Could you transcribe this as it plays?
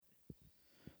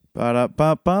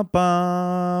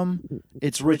Ba-da-ba-ba-bum.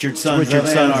 It's Richard Sons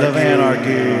of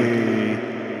Anarchy.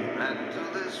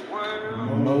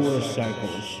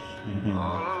 Motorcycles,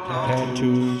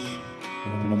 tattoos,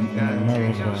 and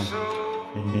America,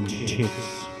 and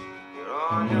chicks,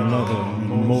 and leather,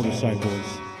 and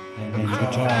motorcycles, and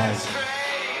guitars,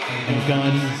 and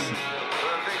guns,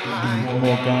 and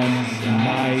more guns, and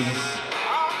knives,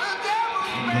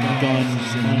 and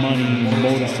guns, and money, and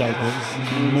motorcycles,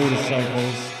 and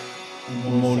motorcycles,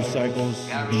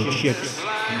 and chicks,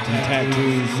 and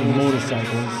tattoos, and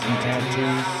motorcycles, and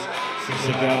tattoos. Is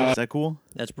that cool?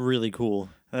 That's really cool.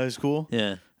 That was cool?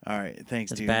 Yeah. All right.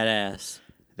 Thanks, That's dude. badass.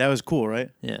 That was cool, right?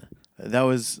 Yeah. That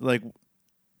was like,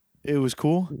 it was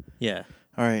cool? Yeah.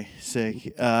 All right.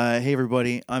 Sick. Hey,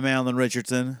 everybody. I'm Alan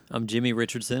Richardson, I'm Jimmy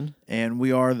Richardson. and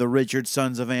we are the Richard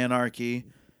Sons of Anarchy.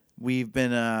 We've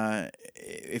been,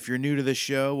 if you're new to this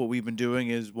show, what we've been doing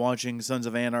is watching Sons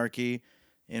of Anarchy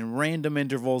in random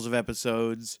intervals of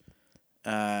episodes,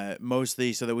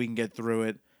 mostly so that we can get through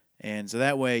it. And so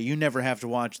that way you never have to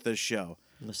watch this show.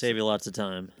 It'll save you lots of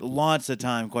time. Lots of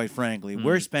time, quite frankly.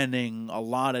 We're spending a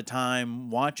lot of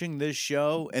time watching this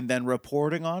show and then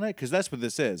reporting on it, because that's what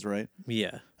this is, right?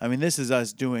 Yeah. I mean, this is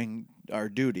us doing our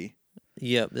duty.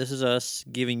 Yep. This is us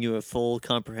giving you a full,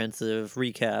 comprehensive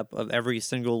recap of every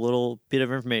single little bit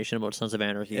of information about Sons of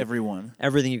Anarchy. Everyone.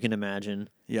 Everything you can imagine.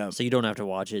 Yeah. So you don't have to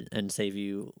watch it and save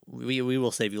you. We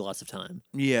will save you lots of time.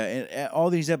 Yeah, and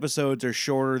all these episodes are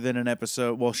shorter than an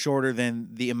episode. Well, shorter than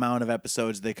the amount of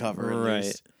episodes they cover. At Right.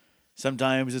 least.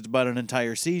 Sometimes it's about an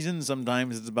entire season.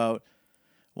 Sometimes it's about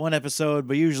one episode.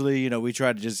 But usually, we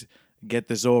try to just get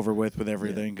this over with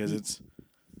everything because it's...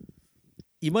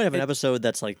 You might have an episode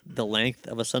that's like the length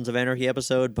of a Sons of Anarchy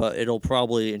episode, but it'll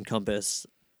probably encompass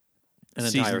an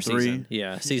entire Season 3. season.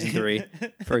 Yeah, season 3,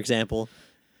 for example.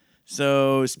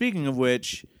 So, speaking of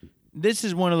which, this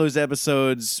is one of those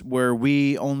episodes where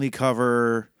we only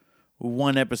cover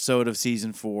one episode of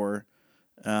season 4.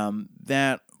 But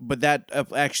that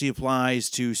actually applies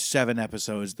to 7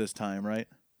 episodes this time, right?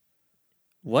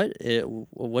 What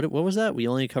was that? We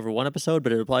only cover one episode,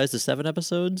 but it applies to 7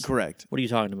 episodes? Correct. What are you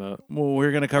talking about? Well,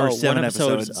 we're going to cover 7 one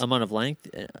episode's episodes. amount of length,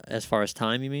 as far as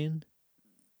time, you mean?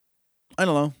 I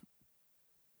don't know.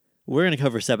 We're going to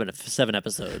cover 7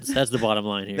 episodes. That's the bottom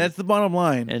line here. That's the bottom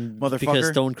line, and motherfucker. because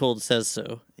Stone Cold says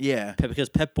so. Yeah. Because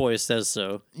Pep Boys says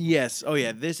so. Yes. Oh,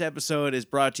 yeah. This episode is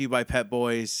brought to you by Pep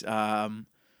Boys.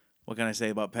 What can I say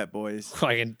about Pep Boys?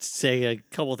 I can say a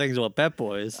couple things about Pep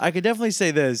Boys. I could definitely say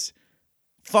this.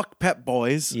 Fuck Pep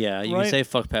Boys. Yeah, you right? can say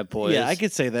fuck Pep Boys. Yeah, I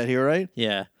could say that here, right?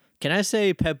 Yeah. Can I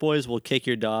say Pet Boys will kick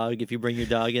your dog if you bring your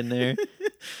dog in there?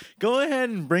 Go ahead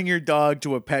and bring your dog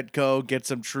to a Petco, get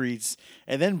some treats,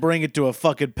 and then bring it to a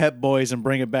fucking Pep Boys and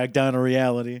bring it back down to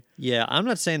reality. Yeah, I'm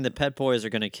not saying that Pet Boys are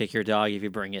going to kick your dog if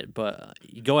you bring it, but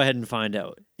you go ahead and find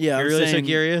out. Yeah, You're I'm really saying- so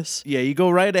curious? Yeah, you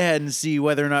go right ahead and see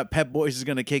whether or not Pep Boys is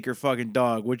going to kick your fucking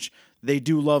dog, which they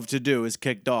do love to do, is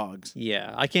kick dogs.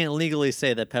 Yeah, I can't legally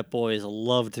say that Pet Boys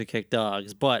love to kick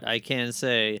dogs, but I can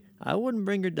say I wouldn't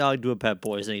bring your dog to a Pet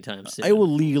Boys anytime soon. I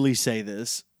will legally say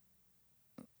this.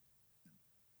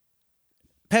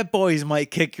 Pet Boys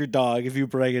might kick your dog if you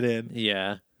bring it in.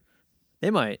 Yeah. They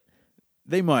might.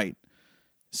 They might.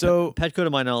 So, Petco, to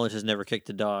my knowledge, has never kicked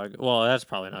a dog. Well, that's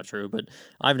probably not true, but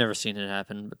I've never seen it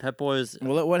happen. But Pet Boys,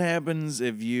 well, what happens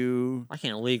if you... I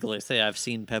can't legally say I've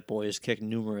seen Pet Boys kick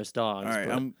numerous dogs. All right,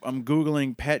 but I'm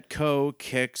Googling Petco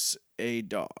kicks a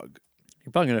dog.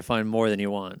 you're probably going to find more than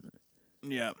you want.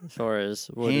 Yeah. As far as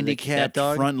what, cat Handicapped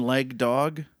dog, front leg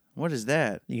dog? What is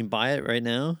that? you can buy it right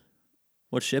now.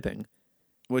 What's shipping?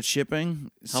 What's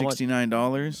shipping? How much?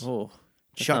 $69. Oh,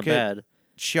 that's Chuck not it. bad.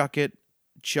 Chuck it.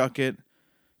 Chuck it.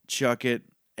 Chuck it.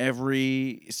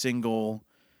 Every single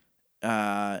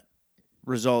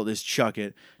result is chuck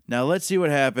it. Now let's see what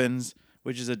happens,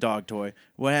 which is a dog toy.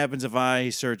 What happens if I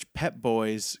search Pep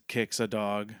Boys kicks a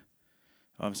dog?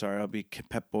 Oh, I'm sorry, I'll be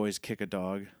Pep Boys kick a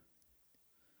dog.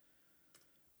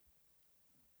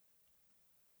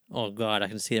 Oh God, I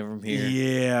can see it from here.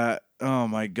 Yeah. Oh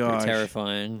my They're gosh.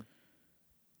 terrifying.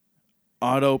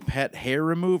 Auto pet hair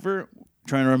remover.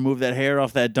 Trying to remove that hair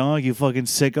off that dog, you fucking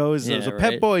sickos. Yeah, so right.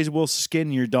 Pet Boys will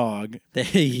skin your dog.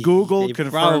 Google confirms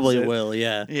probably it. will.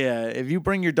 Yeah. Yeah, if you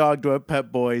bring your dog to a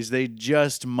Pet Boys, they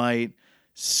just might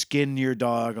skin your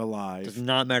dog alive. Does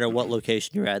not matter what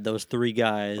location you're at. Those 3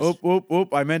 guys. Oop.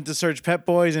 I meant to search Pet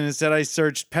Boys, and instead I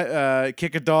searched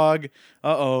kick a dog.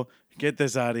 Uh-oh. Get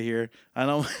this out of here. I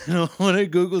don't want to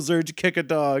Google search kick a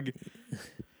dog.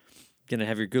 Gonna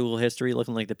have your Google history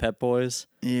looking like the Pet Boys.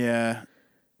 Yeah.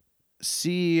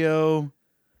 CEO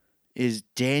is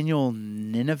Daniel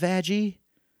Ninavaji.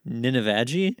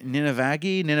 Ninevagi.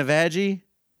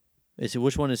 Is he?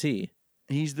 Which one is he?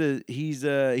 He's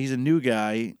a new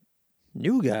guy.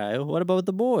 New guy. What about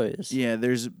the boys? Yeah,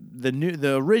 there's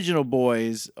the original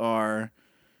boys are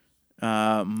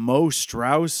Mo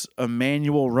Strauss,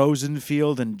 Emmanuel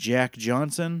Rosenfield, and Jack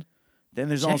Johnson. Then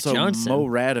there's Jack also Johnson? Mo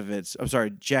Radovitz. I'm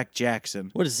sorry, Jack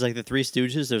Jackson. What is this, like the Three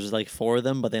Stooges? There's like 4 of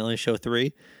them, but they only show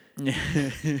 3.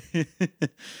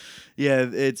 Yeah,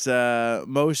 it's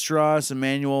Mo Strauss,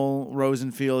 Emmanuel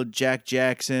Rosenfield, Jack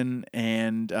Jackson,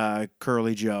 and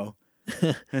Curly Joe.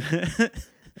 All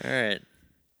right.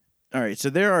 All right, so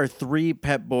there are 3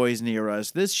 Pep Boys near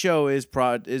us. This show is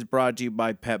brought to you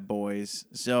by Pep Boys.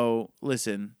 So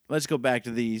listen, let's go back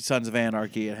to the Sons of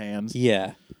Anarchy at hand.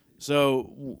 Yeah.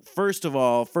 So first of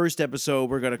all, first episode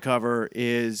we're going to cover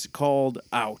is called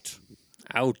Out.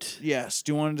 Out. Yes.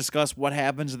 Do you want to discuss what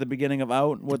happens at the beginning of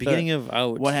Out? The beginning of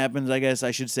Out. What happens, I guess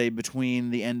I should say,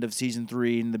 between the end of season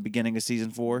 3 and the beginning of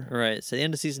season 4? All right. So the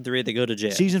end of season 3, they go to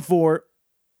jail. Season 4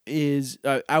 is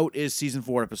Out is season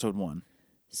 4, episode 1.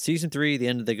 Season 3,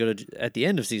 at the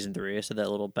end of season 3. I said that a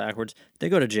little backwards. They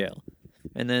go to jail,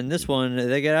 and then this one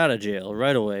they get out of jail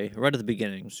right away, right at the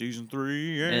beginning. Season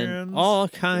 3 And all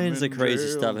kinds of crazy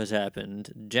stuff has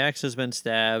happened. Jax has been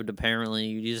stabbed. Apparently,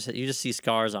 you just see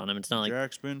scars on him. It's not like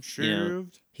Jack's been shaved. you know,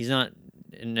 he's not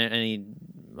in any.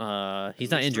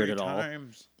 He's not injured at all.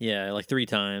 Yeah, like 3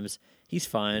 times. He's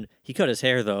fine. He cut his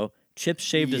hair though. Chip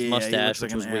shaved his mustache,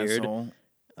 which was weird.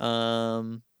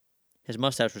 His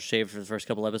mustache was shaved for the first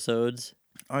couple episodes.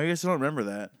 Oh, I guess I don't remember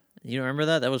that. You don't remember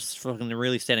that? That was fucking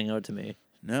really standing out to me.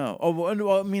 No. Oh,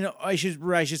 well, I mean, I should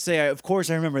say, of course,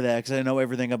 I remember that because I know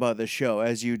everything about the show,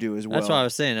 as you do as well. That's what I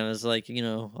was saying. I was like,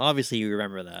 obviously you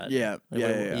remember that. Yeah, Like,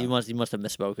 yeah. You must have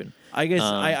misspoken. I guess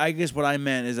I guess what I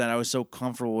meant is that I was so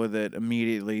comfortable with it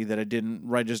immediately that it didn't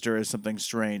register as something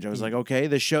strange. I was like, okay,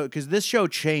 this show, because this show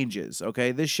changes.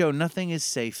 Okay, this show, nothing is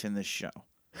safe in this show.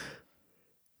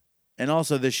 And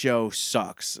also, this show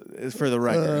sucks, for the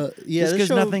record. Yeah, just this because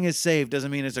show- nothing is safe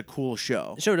doesn't mean it's a cool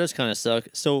show. The show does kind of suck.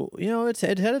 So, it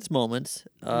had its moments.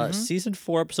 Season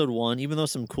 4, episode 1, even though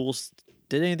some cool...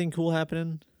 Did anything cool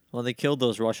happen? Well, they killed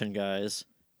those Russian guys.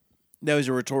 That was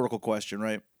a rhetorical question,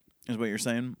 right? Is what you're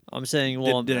saying? I'm saying,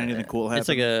 well... Did anything cool happen? It's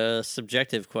like a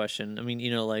subjective question. I mean,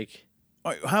 like...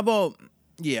 All right, how about...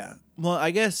 Yeah. Well,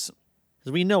 I guess...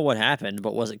 'Cause we know what happened,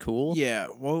 but was it cool? Yeah.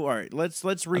 Well, all right. Let's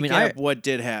recap what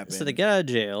did happen. So they get out of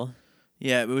jail.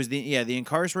 Yeah, it was the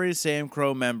incarcerated Sam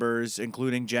Crow members,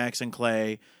 including Jackson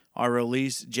Clay, are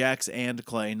released. Jax and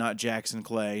Clay, not Jackson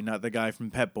Clay, not the guy from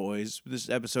Pep Boys. This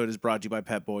episode is brought to you by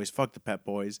Pep Boys. Fuck the Pep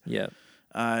Boys. Yeah.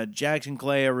 Jackson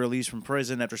Clay are released from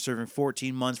prison after serving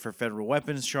 14 months for federal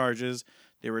weapons charges.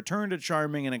 They return to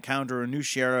Charming and encounter a new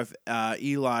sheriff,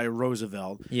 Eli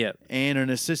Roosevelt, Yeah. and an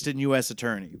assistant U.S.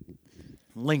 attorney,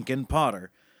 Lincoln Potter.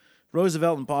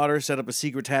 Roosevelt and Potter set up a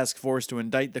secret task force to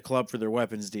indict the club for their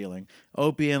weapons dealing.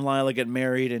 Opie and Lila get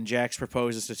married, and Jax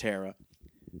proposes to Tara.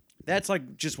 That's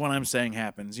like just what I'm saying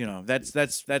happens.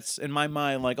 That's in my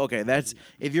mind. Like, okay, that's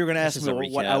if you're gonna ask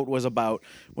me what Out was about.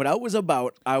 What Out was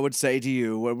about, I would say to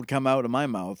you, what would come out of my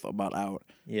mouth about Out,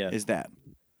 is that.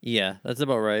 Yeah, that's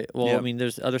about right. Well, Yep. I mean,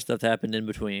 there's other stuff that happened in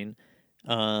between.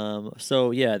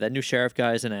 So yeah, that new sheriff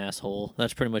guy is an asshole.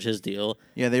 That's pretty much his deal.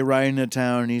 Yeah, they ride into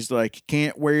town, and he's like, "You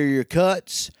can't wear your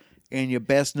cuts, and you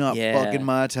best not fucking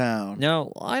my town."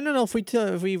 Now, I don't know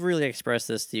if we've really expressed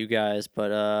this to you guys, but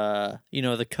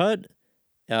the cut,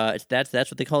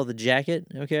 that's what they call the jacket.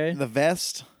 Okay. The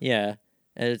vest? Yeah,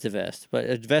 it's a vest, but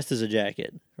a vest is a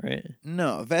jacket, right?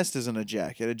 No, a vest isn't a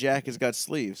jacket. A jacket's got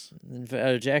sleeves.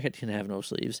 A jacket can have no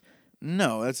sleeves.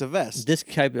 No, that's a vest. This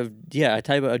type of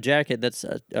a jacket that's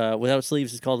without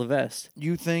sleeves is called a vest.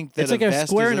 You think that It's like a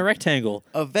square and a rectangle.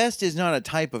 A vest is not a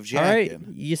type of All right, jacket.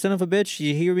 you son of a bitch.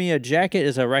 You hear me? A jacket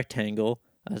is a rectangle.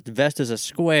 A vest is a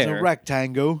square. It's a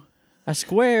rectangle. A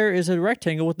square is a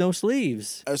rectangle with no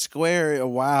sleeves. A square.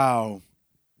 Wow.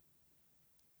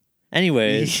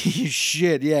 Anyways,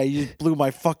 Shit. Yeah, you just blew my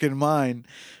fucking mind.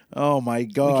 Oh my we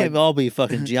god. can't all be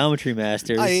fucking geometry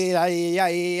masters.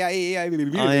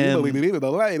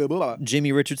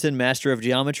 Jimmy Richardson, master of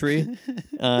geometry.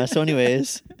 So,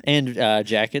 anyways, and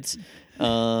jackets,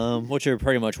 which are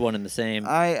pretty much one and the same.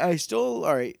 I still.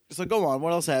 All right. So go on.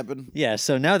 What else happened? Yeah.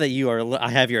 So now that I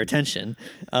have your attention.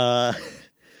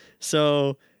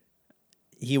 So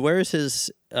he wears his.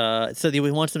 So he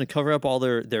wants them to cover up all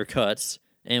their cuts,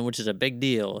 and which is a big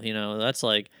deal. That's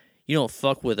like. You don't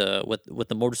fuck with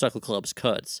the motorcycle club's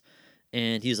cuts.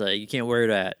 And he's like, you can't wear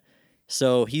that.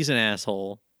 So he's an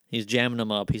asshole. He's jamming them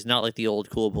up. He's not like the old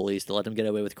cool police to let him get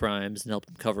away with crimes and help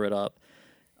him cover it up.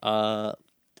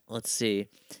 Let's see.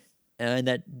 And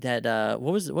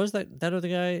what was that other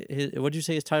guy? What did you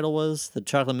say his title was? The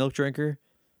chocolate milk drinker.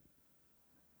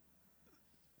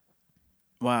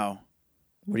 Wow.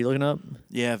 What are you looking up?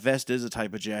 Yeah, vest is a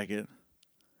type of jacket.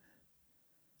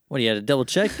 What, you had to double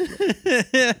check?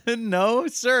 No,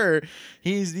 sir.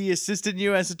 He's the assistant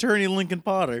U.S. attorney, Lincoln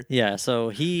Potter. Yeah, so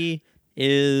he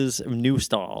is new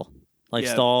Stahl. Like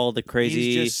Yeah, Stahl, the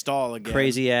crazy, He's just Stahl again.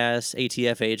 crazy ass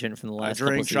ATF agent from the I last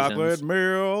couple drink of seasons. chocolate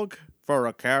milk for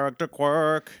a character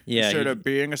quirk. Yeah, Instead you- of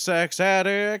being a sex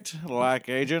addict like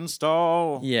Agent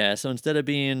Stahl. Yeah, so instead of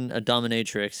being a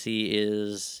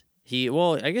dominatrix,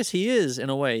 well, I guess he is in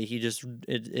a way. He just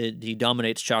he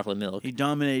dominates chocolate milk. He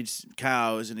dominates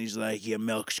cows, and he's like, your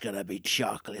milk's gonna be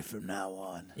chocolate from now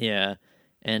on. Yeah.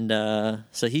 And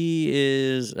so he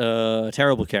is a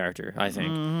terrible character, I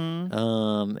think.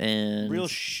 And Real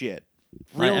shit.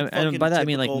 and by that I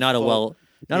mean like not a well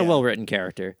written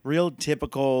character. Real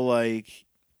typical, like,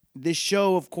 this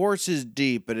show, of course, is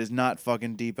deep, but is not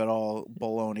fucking deep at all.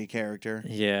 Baloney character.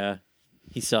 Yeah.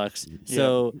 He sucks.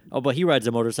 So, but he rides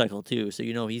a motorcycle too, so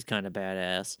you know he's kind of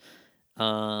badass.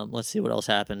 Let's see what else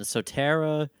happens. So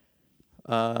Tara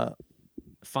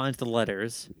finds the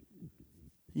letters.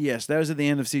 Yes, that was at the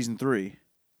end of season 3.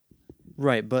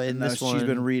 Right, but in Now this one she's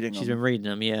been reading She's them. been reading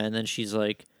them, yeah, and then she's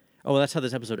like, "Oh, that's how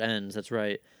this episode ends." That's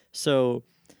right. So,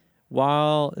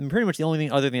 and pretty much the only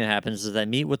other thing that happens is they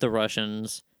meet with the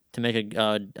Russians to make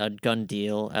a gun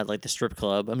deal at like the strip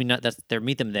club. I mean, they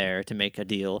meet them there to make a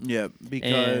deal. Yeah,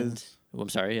 because I'm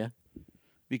sorry, yeah,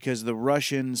 because the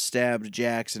Russians stabbed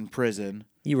Jax in prison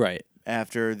you're right.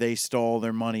 after they stole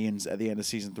their money at the end of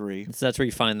season 3. So that's where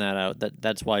you find that out.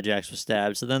 That's why Jax was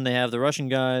stabbed. So then they have the Russian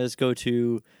guys go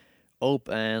to Ope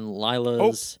and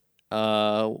Lila's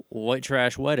white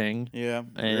trash wedding. Yeah,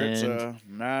 it's a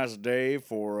nice day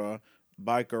for a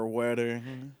biker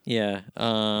wedding. Yeah.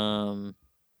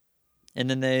 And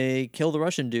then they kill the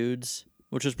Russian dudes,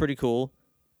 which was pretty cool.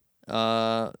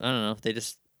 I don't know. They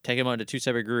just take them out into 2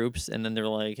 separate groups, and then they're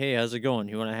like, "Hey, how's it going?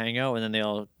 You want to hang out?" And then they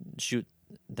all shoot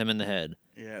them in the head.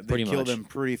 Yeah, they Pretty killed much. him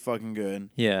pretty fucking good.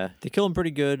 Yeah, they kill him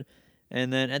pretty good.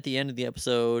 And then at the end of the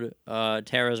episode,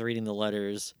 Tara's reading the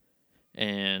letters,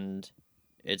 and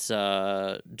it's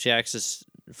Jax's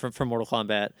from Mortal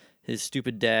Kombat. His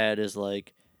stupid dad is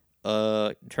like,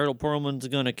 Turtle Pearlman's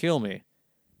gonna kill me.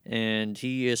 And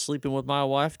he is sleeping with my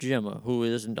wife, Gemma, who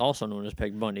is also known as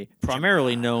Peg Bundy.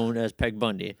 Primarily known as Peg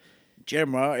Bundy.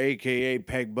 Gemma, a.k.a.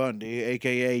 Peg Bundy,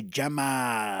 a.k.a.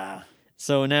 Gemma.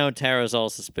 So now Tara's all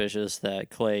suspicious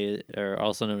that Clay, or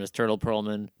also known as Turtle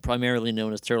Pearlman, primarily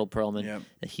known as Turtle Pearlman, Yep.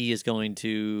 that he is going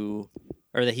to,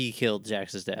 or that he killed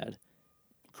Jax's dad.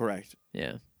 Correct.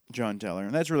 Yeah. John Teller.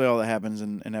 And that's really all that happens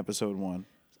in episode 1.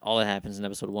 All that happens in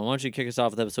episode 1. Why don't you kick us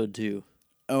off with episode 2?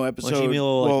 Oh, Why episode... don't you give me a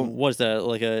little, well, what's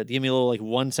that? Give me a little,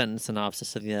 one sentence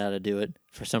synopsis of how to do it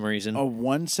for some reason. a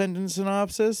one-sentence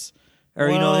synopsis? Or,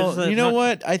 Well, it's you know not-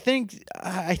 what? I think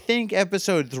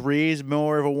episode 3 is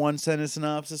more of a one-sentence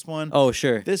synopsis one. Oh,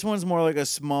 sure. This one's more like a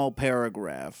small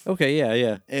paragraph. Okay,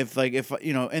 yeah. If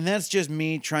and that's just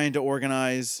me trying to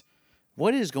organize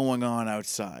what is going on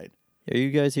outside. Are you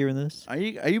guys hearing this? Are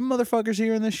you motherfuckers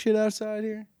hearing this shit outside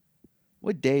here?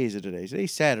 What day is it today?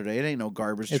 Today's Saturday. It ain't no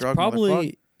garbage It's truck.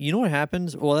 probably, you know what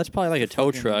happens? Well, that's probably like a tow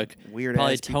Fucking truck. weird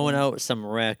Probably ass people. towing out some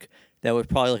wreck that was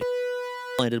probably like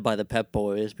landed by the Pep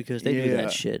Boys because they do Yeah.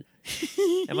 that shit.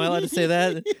 Am I allowed to say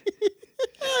that?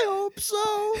 I hope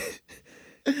so.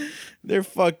 They're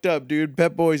fucked up, dude.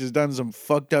 Pep Boys has done some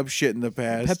fucked up shit in the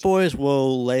past. Pep Boys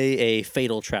will lay a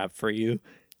fatal trap for you.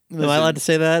 Am I Listen, allowed to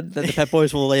say that? That the Pep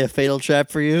Boys will lay a fatal trap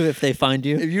for you if they find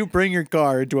you? if you bring your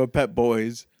car into a Pep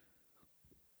Boys,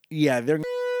 yeah, they're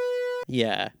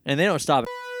Yeah. And they don't stop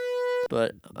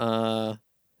but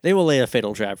they will lay a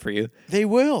fatal trap for you. they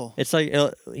will. It's like,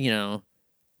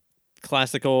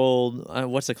 classic old,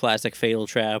 what's a classic fatal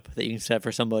trap that you can set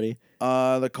for somebody?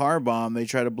 The car bomb they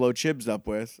try to blow Chibs up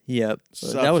with. Yep.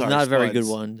 Subs That was are not a very good spuds.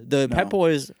 one. The No. Pep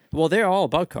Boys, well, they're all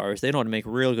about cars. They know how to make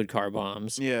real good car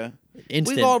bombs. Yeah.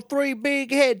 Instant. We got 3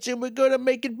 big heads and we're gonna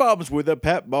make it bombs with the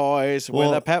Pep Boys. Well,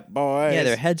 with the Pep Boys. Yeah,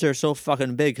 their heads are so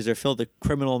fucking big because they're filled with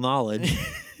criminal knowledge.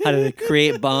 How to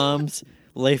create bombs,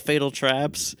 lay fatal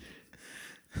traps,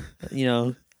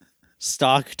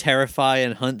 stalk, terrify,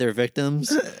 and hunt their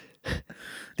victims.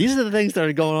 These are the things that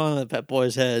are going on in the Pep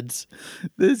Boys' heads.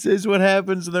 This is what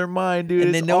happens in their mind, dude.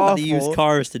 And they It's know how awful. to use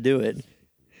cars to do it.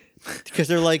 Because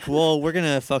they're like, well, we're going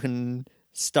to fucking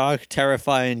stalk,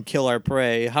 terrify, and kill our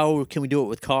prey. How can we do it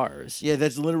with cars? Yeah,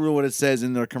 that's literally what it says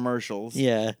in their commercials.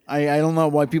 Yeah. I don't know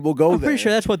why people go I'm there. pretty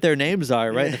sure that's what their names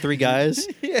are, right? The 3 guys.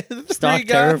 yeah, the 3 Stalk,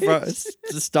 guys.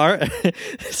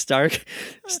 terrify,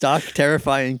 stalk,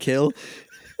 terrify, and kill.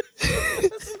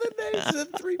 Those are the names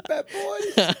of the 3 Pep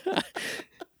Boys.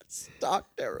 Stock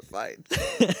Terrified.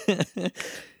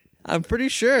 I'm pretty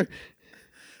sure.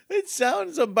 It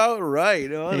sounds about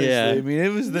right, honestly. Yeah. I mean, it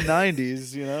was the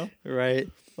 90s, you know? Right.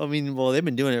 I mean, well, they've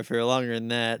been doing it for longer than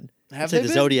that. Have It's like they the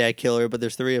been? Zodiac Killer, but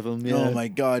there's 3 of them. Yeah. Oh my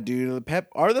god, dude!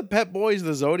 Are the Pep Boys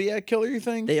the Zodiac Killer? You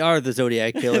think? They are the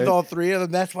Zodiac Killer. With all 3 of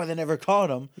them. That's why they never caught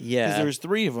him. Yeah. because there's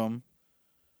 3 of them.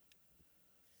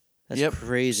 That's Yep.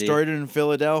 crazy. Started in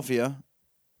Philadelphia.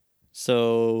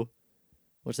 So,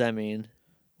 what's that mean?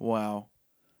 Wow.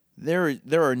 There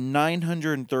are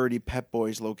 930 Pep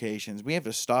Boys locations. We have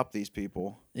to stop these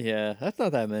people. Yeah, that's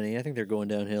not that many. I think they're going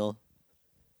downhill.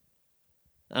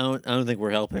 I don't think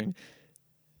we're helping.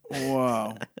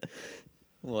 Wow.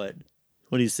 What?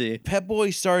 What do you see? Pep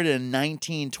Boys started in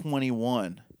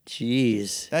 1921.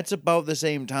 Jeez. That's about the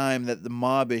same time that the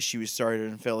mob issue started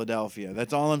in Philadelphia.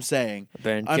 That's all I'm saying.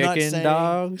 Been I'm not kicking saying-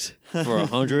 dogs for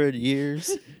 100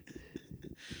 years.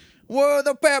 We're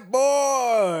the Pep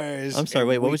Boys. I'm sorry, and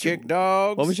wait, what we was your- kick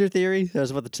dogs? What was your theory? That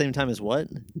was about the same time as what?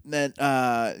 That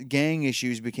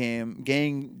gangs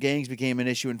became an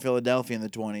issue in Philadelphia in the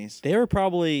 20s. They were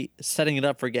probably setting it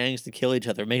up for gangs to kill each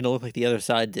other, making it look like the other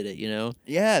side did it, you know?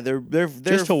 Yeah, they're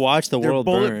Just to watch the they're world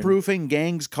burn. bulletproofing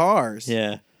gangs' cars.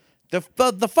 Yeah. The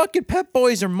fucking Pep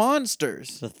Boys are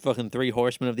monsters. The fucking 3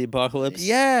 horsemen of the apocalypse.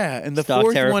 Yeah, and the Stalk, 4th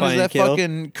one is terrify, and that kill.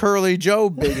 fucking Curly Joe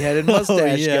big-headed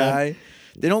mustache yeah. guy.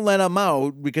 They don't let him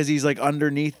out because he's like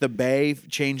underneath the bay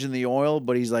changing the oil,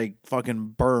 but he's like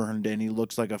fucking burned and he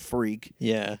looks like a freak.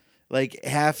 Yeah. Like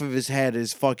half of his head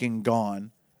is fucking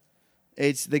gone.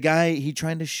 It's the guy, he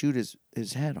tried to shoot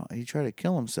his head off. He tried to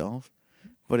kill himself,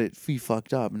 but he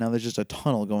fucked up. Now there's just a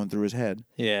tunnel going through his head.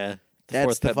 Yeah. The That's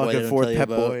fourth the Pep Boy fucking they don't 4th tell you Pep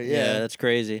about. Boy, yeah. That's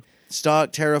crazy.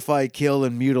 Stalk, terrify, kill,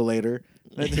 and mutilator.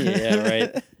 Yeah,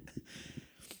 right.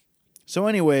 So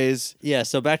anyways, Yeah,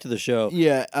 so back to the show.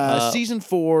 yeah, season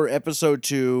 4, episode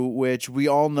 2, which we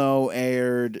all know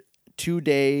aired 2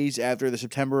 days after the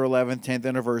September 11th 10th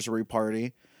anniversary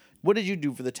party. What did you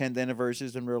do for the 10th anniversary,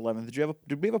 September 11th?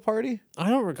 Did we have a party? I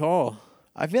don't recall.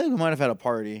 I feel like we might have had a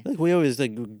party. Like we always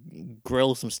like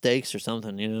grill some steaks or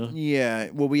something, you know? Yeah,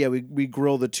 well, we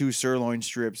grill the 2 sirloin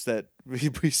strips that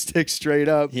we stick straight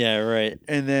up. Yeah, right.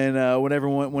 And then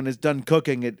when it's done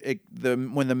cooking,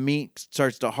 when the meat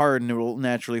starts to harden, it will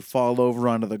naturally fall over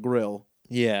onto the grill.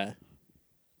 Yeah.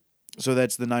 So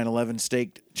that's the 9/11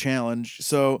 steak challenge.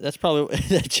 So That's probably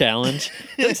a challenge.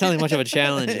 Doesn't sound like much of a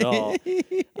challenge at all.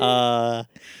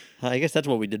 I guess that's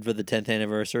what we did for the 10th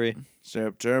anniversary.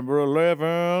 September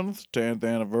 11th, 10th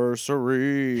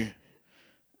anniversary.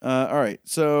 All right.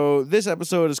 So this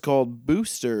episode is called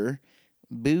Booster.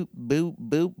 Boop, boop,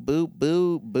 boop, boop,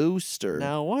 boop, Booster.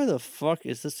 Now, why the fuck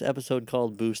is this episode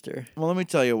called Booster? Well, let me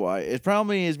tell you why. It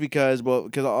probably is because,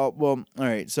 all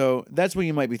right. So that's what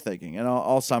you might be thinking. And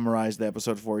I'll summarize the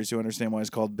episode for you so you understand why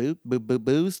it's called Boop, boop, boop,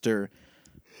 Booster.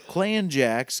 Clay and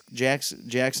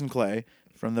Jackson Clay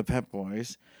from the Pep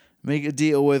Boys make a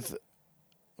deal with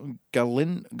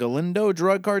Galindo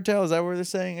drug cartel. Is that where they're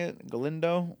saying it?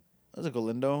 Galindo? That's a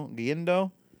Galindo?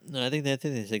 No, I think they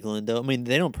say Galindo. I mean,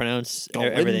 they don't pronounce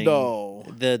everything.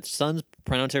 Galindo. The Sons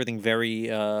pronounce everything very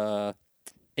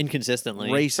inconsistently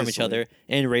from each Racistly. other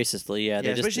and racistly. Yeah, Yeah,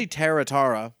 they especially Tara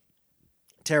Tara.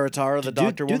 The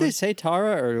doctor do woman. they say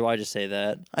Tara or do I just say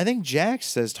that? I think Jax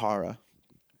says Tara.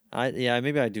 Maybe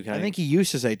I do kind I of. think he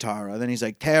used to say Tara. Then he's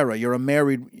like, Tara, you're a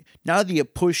married. Now that you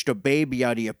pushed a baby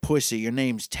out of your pussy, your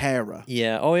name's Tara.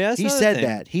 Yeah. Oh yeah. That's He another said thing.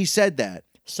 that. He said that.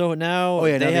 So now Oh,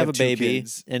 yeah, now they they have have a 2 baby,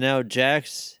 kids. and now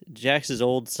Jax's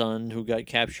old son, who got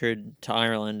captured to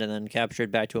Ireland and then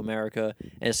captured back to America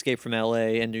and escaped from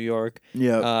L.A. and New York.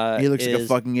 Yeah. He looks like a is-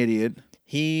 fucking idiot.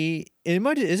 Is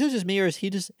it just me or is he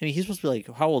just? I mean, he's supposed to be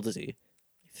like, how old is he?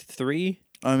 3?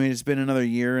 I mean, it's been another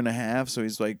year and a half, so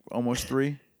he's like almost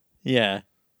 3. Yeah.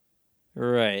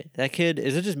 Right. That kid,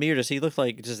 is it just me or does he look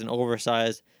like just an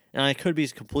oversized, and I could be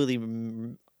completely,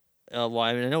 well,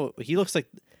 I mean, I know he looks like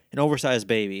an oversized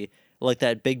baby, like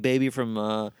that big baby from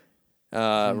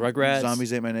Rugrats.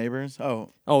 Zombies Ate My Neighbors.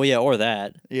 Oh, yeah, or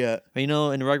that. Yeah. You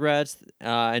know, in Rugrats,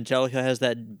 Angelica has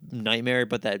that nightmare,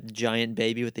 but that giant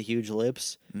baby with the huge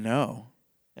lips. No.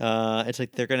 It's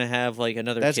like they're gonna have like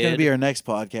another. That's kid. gonna be our next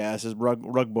podcast. Is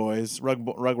Rugrat Boys.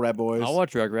 I'll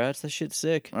watch Rugrats. That shit's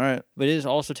sick. All right. But it is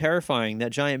also terrifying.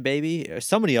 That giant baby.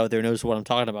 Somebody out there knows what I'm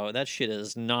talking about. That shit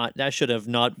is not. That should have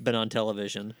not been on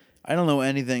television. I don't know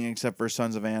anything except for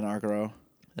Sons of Anarchy.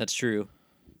 That's true.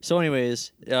 So,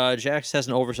 anyways, Jax has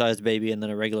an oversized baby and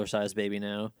then a regular sized baby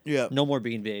now. Yeah. No more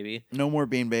Bean Baby. No more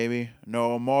Bean Baby.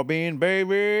 No more Bean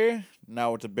Baby.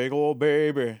 Now it's a big old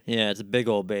baby. Yeah, it's a big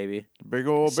old baby. Big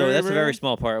old So that's a baby. very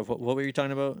small part of what were you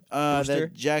talking about? Brewster?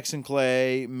 That Jackson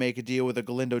Clay make a deal with the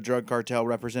Galindo drug cartel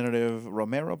representative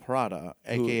Romero Prada,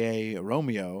 a.k.a.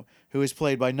 Romeo, who is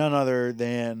played by none other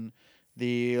than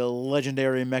the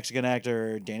legendary Mexican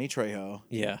actor Danny Trejo.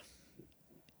 Yeah.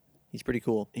 He's pretty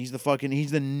cool. He's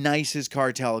the nicest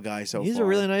cartel guy so He's far. a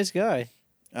really nice guy.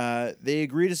 They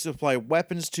agree to supply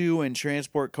weapons to and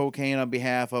transport cocaine on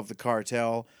behalf of the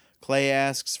cartel. Clay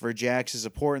asks for Jax's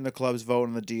support in the club's vote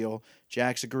on the deal.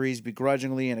 Jax agrees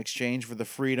begrudgingly in exchange for the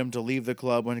freedom to leave the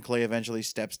club when Clay eventually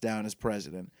steps down as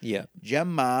president. Yeah.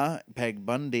 Gemma, Peg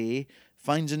Bundy,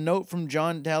 finds a note from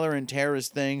John Teller and Tara's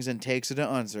things and takes it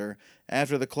to Unser.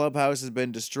 After the clubhouse has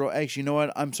been destroyed... Actually, you know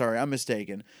what? I'm sorry. I'm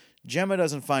mistaken. Gemma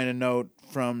doesn't find a note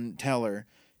from Teller.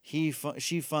 She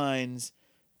finds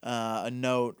a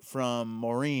note from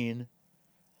Maureen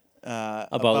about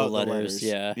the letters.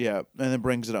 Yeah. Yeah, and then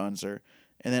brings it to Unser.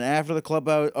 And then after the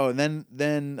clubhouse... Oh, and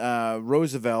then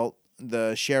Roosevelt,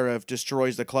 the sheriff,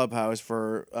 destroys the clubhouse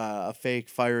for a fake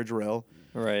fire drill.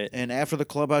 Right. And after the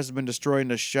clubhouse has been destroyed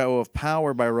in a show of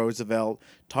power by Roosevelt,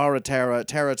 Tara,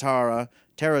 the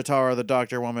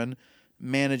doctor woman,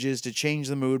 manages to change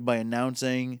the mood by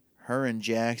announcing her and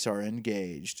Jax are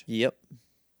engaged. Yep.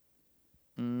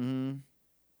 Mm-hmm.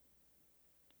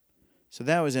 So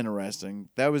that was interesting.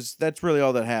 That's really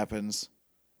all that happens.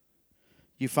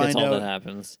 You find That's all out that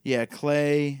happens. Yeah,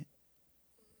 Clay.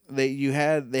 They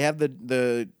have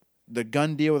the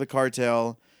gun deal with the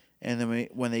cartel, and then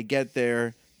when they get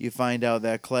there, you find out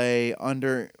that Clay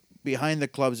behind the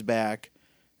club's back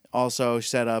also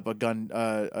set up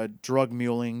a drug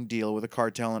muling deal with the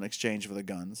cartel in exchange for the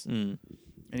guns. Mm.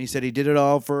 And he said he did it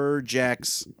all for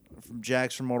Jax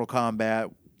from Mortal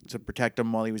Kombat to protect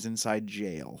him while he was inside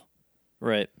jail.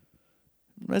 Right.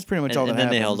 That's pretty much all that happened. And then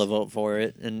happens. they held a vote for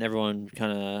it, and everyone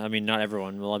kind of... I mean, not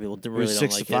everyone. A lot of people really It was don't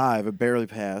 6-5. like It barely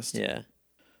passed. it. Yeah.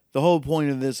 The whole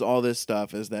point of all this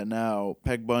stuff is that now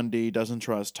Peg Bundy doesn't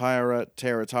trust Tara,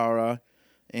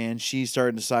 and she's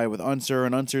starting to side with Unser,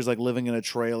 and Unser's like living in a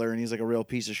trailer, and he's like a real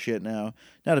piece of shit now.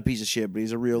 Not a piece of shit, but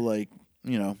he's a real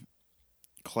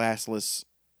classless.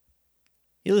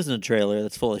 He lives in a trailer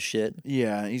that's full of shit.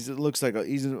 Yeah, he's a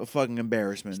fucking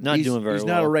embarrassment. He's not doing very He's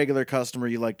not a well. regular customer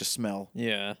you like to smell.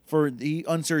 Yeah.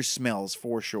 Unser smells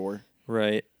for sure.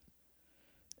 Right.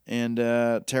 And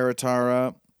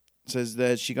Tara says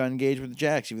that she got engaged with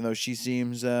Jax, even though she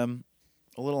seems a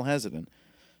little hesitant.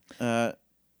 I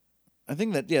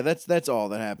think that's all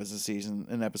that happens this season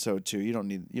in episode 2. You don't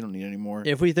need any more.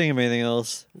 If we think of anything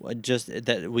else, just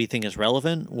that we think is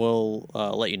relevant, we'll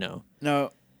let you know. No.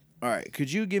 All right.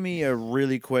 Could you give me a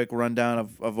really quick rundown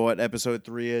of what episode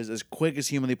 3 is, as quick as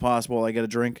humanly possible? I get a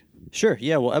drink. Sure.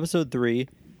 Yeah. Well, episode 3,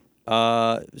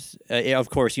 of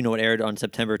course, it aired on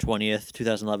September 20th,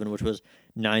 2011, which was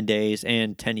 9 days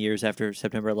and 10 years after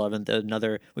September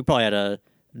 11th. We probably had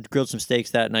grilled some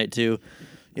steaks that night too.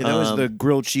 Yeah, that was the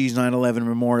grilled cheese 9/11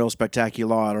 memorial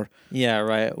spectacular. Yeah,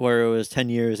 right. Where it was 10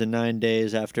 years and 9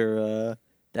 days after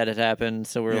that had happened.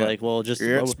 So we're like, well,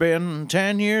 it's been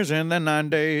 10 years and then 9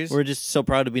 days. We're just so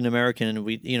proud to be an American, and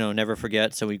we, never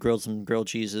forget. So we grilled some grilled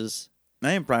cheeses.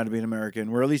 I am proud to be an American,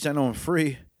 where at least I know I'm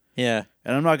free. Yeah.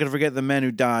 And I'm not going to forget the men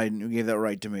who died and who gave that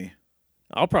right to me.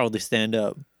 I'll probably stand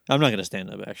up. I'm not going to stand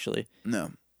up, actually.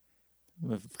 No. I'm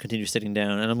going to continue sitting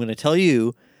down. And I'm going to tell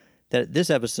you that this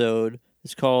episode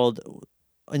is called...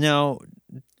 Now,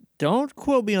 don't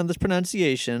quote me on this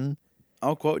pronunciation.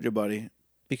 I'll quote you, buddy.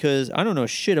 Because I don't know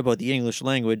shit about the English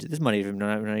language. This might even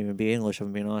not even be English, if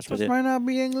I'm being honest with you. This might not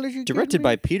be English. Directed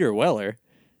by Peter Weller.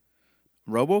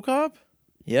 RoboCop?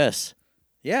 Yes.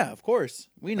 Yeah, of course.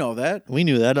 We know that. We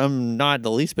knew that. I'm not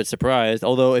the least bit surprised.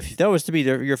 Although, if that was to be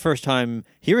your first time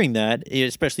hearing that,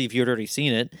 especially if you'd already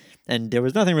seen it, and there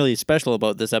was nothing really special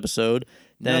about this episode,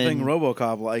 then Nothing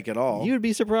RoboCop-like at all. you would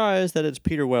be surprised that it's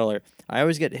Peter Weller. I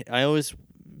always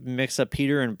mix up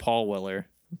Peter and Paul Weller.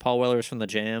 Paul Weller's from The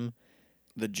Jam.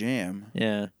 The Jam?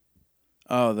 Yeah.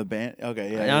 Oh, the band?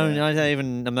 Okay, yeah.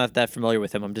 I'm not that familiar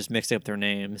with him. I'm just mixing up their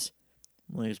names.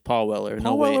 Well, he's Paul Weller.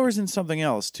 Paul Weller was in something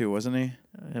else, too, wasn't he?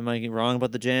 Am I wrong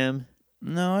about The Jam?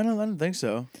 No, I don't think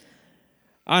so.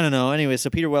 I don't know. Anyway, so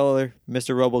Peter Weller,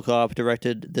 Mr. RoboCop,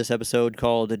 directed this episode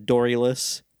called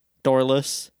Doryless.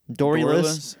 Was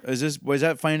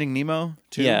that Finding Nemo,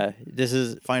 too? Yeah, this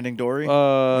is... Finding Dory?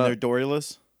 When they're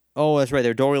Doryless? Oh, that's right.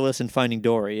 They're Doryless and Finding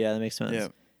Dory. Yeah, that makes sense. Yeah.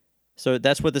 So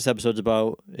that's what this episode's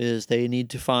about, is they need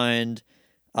to find...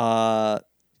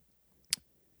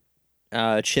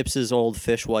 Chips's old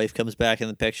fish wife comes back in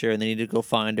the picture, and they need to go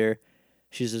find her.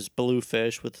 She's this blue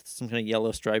fish with some kind of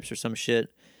yellow stripes or some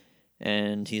shit.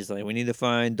 And he's like, we need to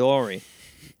find Dory.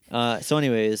 So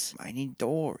anyways... I need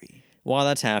Dory. while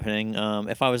that's happening,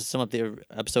 if I was to sum up the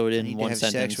episode in Need to one have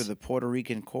sentence, sex with a Puerto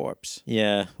Rican corpse.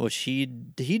 yeah, which he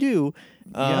do.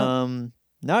 Yeah.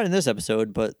 Not in this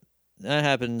episode, but that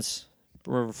happens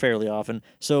fairly often.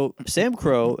 So Sam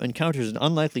Crow encounters an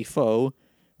unlikely foe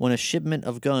when a shipment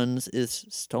of guns is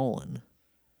stolen.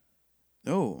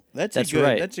 Oh, that's That's a good.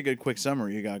 right. That's a good quick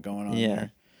summary you got going on Yeah.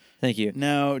 there. Thank you.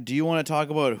 Now, do you want to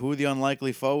talk about who the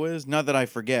unlikely foe is? Not that I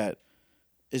forget.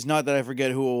 It's not that I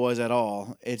forget who it was at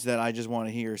all. It's that I just want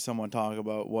to hear someone talk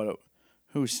about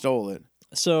who stole it.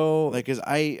 So Like, cause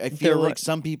I They're feel like right.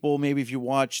 some people, maybe if you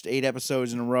watched 8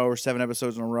 episodes in a row or 7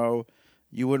 episodes in a row,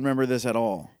 you wouldn't remember this at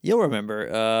all. you'll remember,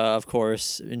 of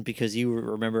course, and because you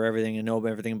remember everything and know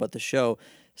everything about the show.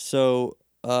 So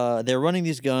they're running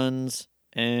these guns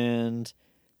and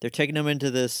they're taking them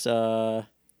into this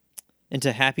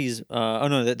into Happy's. Oh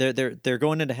no, they're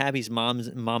going into Happy's mom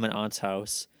and aunt's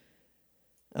house.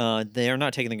 They are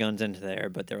not taking the guns into there,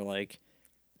 but they're like,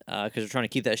 because they're trying to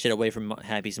keep that shit away from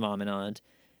Happy's mom and aunt,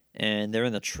 and they're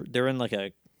in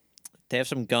they have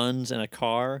some guns in a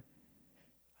car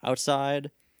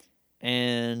outside,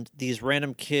 and these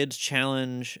random kids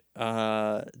challenge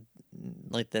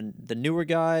like the newer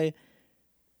guy.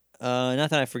 Not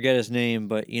that I forget his name,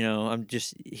 but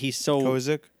he's so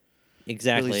Kozik?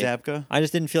 exactly. Billy Zabka? I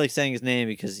just didn't feel like saying his name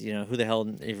because who the hell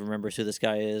even remembers who this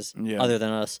guy is Yeah. other than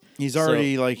us. He's So-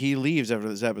 already, he leaves after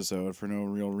this episode for no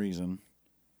real reason.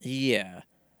 Yeah.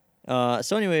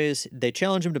 So anyways, they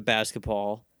challenge him to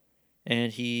basketball,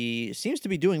 and he seems to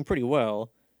be doing pretty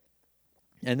well.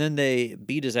 And then they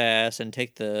beat his ass and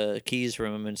take the keys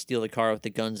from him and steal the car with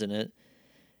the guns in it.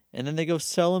 And then they go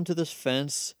sell him to this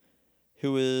fence,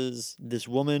 who is this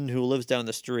woman who lives down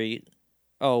the street.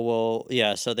 Oh, well,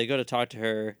 yeah, so they go to talk to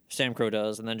her, Sam Crow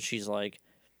does, and then she's like,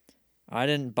 I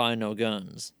didn't buy no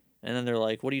guns. And then they're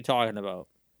like, what are you talking about?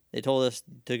 They told us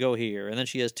to go here. And then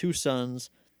she has 2 sons.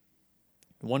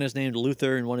 One is named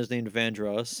Luther and one is named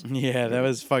Vandross. Yeah, that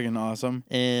was fucking awesome.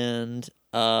 And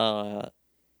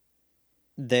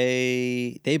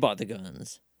they bought the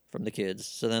guns from the kids.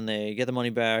 So then they get the money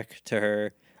back to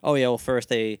her. Oh yeah, well first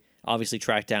they obviously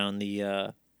track down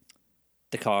the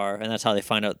car, and that's how they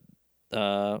find out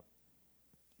that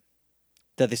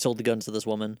they sold the guns to this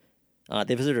woman.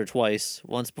 They visited her twice,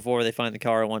 once before they find the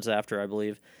car, once after, I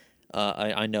believe.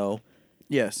 I know.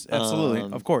 Yes, absolutely.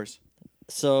 Um, Of course.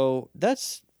 So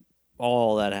that's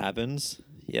all that happens.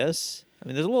 Yes. I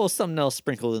mean, there's a little something else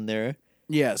sprinkled in there.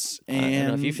 Yes. I don't know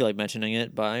if And you feel like mentioning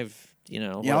it, but yeah,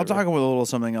 I'll whatever. talk about a little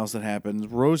something else that happens.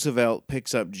 Roosevelt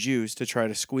picks up Juice to try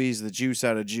to squeeze the juice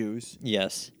out of Juice.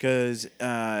 Yes. Because,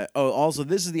 also,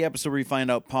 this is the episode where you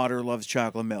find out Potter loves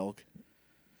chocolate milk.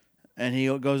 And he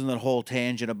goes on that whole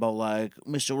tangent about, like,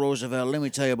 Mr. Roosevelt, let me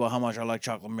tell you about how much I like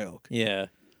chocolate milk. Yeah.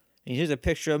 And here's a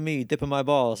picture of me dipping my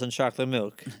balls in chocolate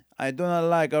milk. I do not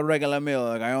like a regular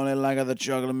milk. I only like the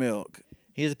chocolate milk.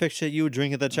 Here's a picture of you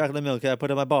drinking the chocolate milk I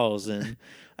put my balls in.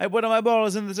 I put my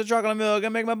balls in the chocolate milk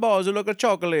and make my balls look like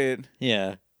chocolate.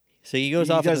 Yeah. So he goes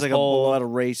He off in does this like whole... a lot of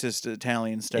racist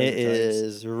Italian It stereotypes.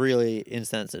 is really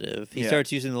insensitive. He Yeah.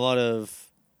 starts using a lot of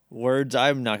words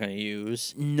I'm not going to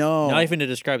use. No. Not even to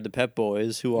describe the Pep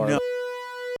Boys, who are... No.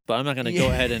 But I'm not going to Yeah. go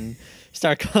ahead and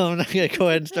start calling... I'm not going to go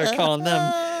ahead and start calling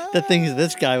them the things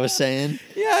this guy was saying.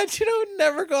 Yeah,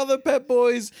 never call the Pep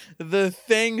Boys the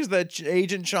things that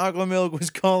Agent Chocolate Milk was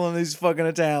calling these fucking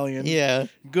Italians. Yeah.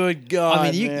 Good God,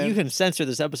 I mean, man. you can censor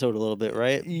this episode a little bit,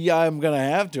 right? Yeah, I'm gonna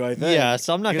have to. I think. Yeah,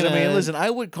 so I'm not Because, gonna... I mean, listen, I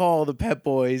would call the Pep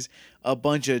Boys a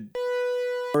bunch of,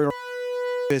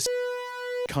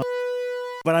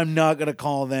 but I'm not gonna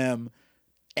call them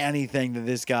anything that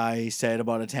this guy said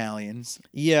about Italians.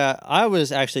 Yeah, I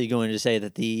was actually going to say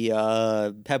that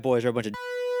the Pep Boys are a bunch of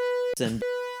and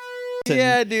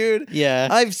Yeah, dude. yeah.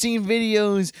 I've seen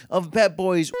videos of Pep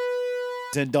Boys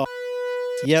and dogs.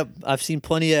 Yep, I've seen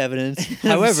plenty of evidence.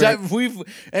 However,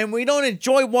 we don't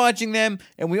enjoy watching them,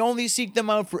 and we only seek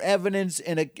them out for evidence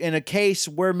in a case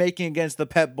we're making against the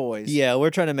Pep Boys. yeah,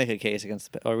 we're trying to make a case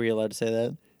against. Are we allowed to say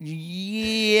that?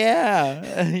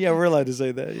 Yeah, yeah, we're allowed to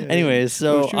say that. Yeah, Anyways,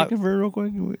 so should we convert real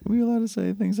quick? Are we allowed to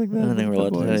say things like that? I don't think we're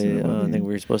allowed to say. I don't think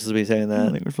we're supposed to be saying I don't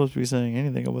that. think we're supposed to be saying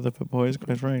anything about the Pep Boys,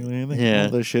 quite frankly. I think Yeah.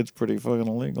 all this shit's pretty fucking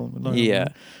illegal. Yeah,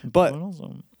 but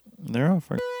also, they're all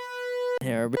fucking.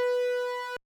 yeah,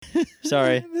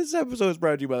 sorry. This episode is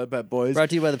brought to you by the Pep Boys. Brought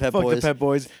to you by the Pep Fuck Boys. the Pep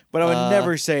Boys. But I would Uh,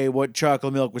 never say what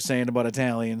Chocolate Milk was saying about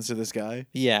Italians to this guy.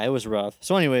 Yeah, it was rough.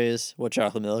 So, anyways, what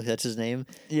chocolate milk? That's his name.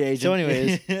 Yeah. So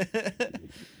anyways.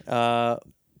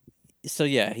 So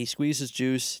yeah, he squeezes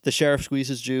juice. The sheriff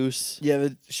squeezes juice. yeah,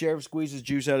 the sheriff squeezes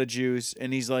juice out of Juice,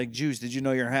 and he's like, Juice, did you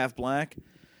know you're half black?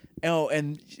 Oh,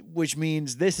 and which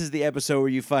means this is the episode where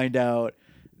you find out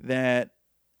that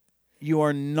you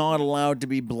are not allowed to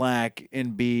be black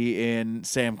and be in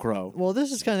Sam Crow. Well,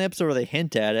 this is kind of the episode where they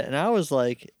hint at it, and I was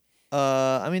like,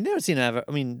 I mean, they don't seem to have.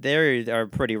 I mean, they are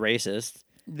pretty racist.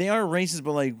 They are racist,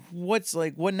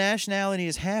 but what nationality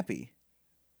is happy?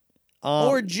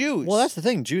 Or Jews? Well, that's the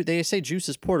thing. They say Juice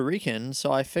is Puerto Rican,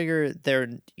 so I figure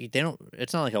they don't.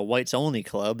 It's not like a whites only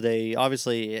club. They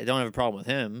obviously don't have a problem with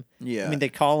him. Yeah. I mean, they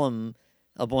call him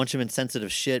a bunch of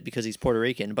insensitive shit because he's Puerto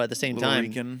Rican, but at the same Puerto time,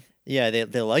 Rican. yeah,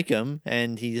 they like him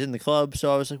and he's in the club.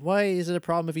 So I was like, why is it a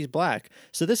problem if he's black?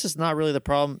 So this is not really the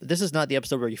problem. This is not the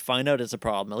episode where you find out it's a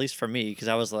problem, at least for me, because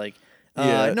I was like,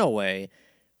 no way.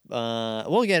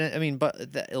 We'll get it. I mean,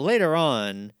 but later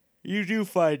on, You do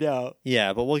find out.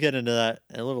 yeah, but we'll get into that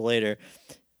a little later.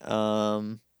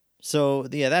 So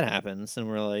yeah, that happens, and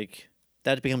we're like,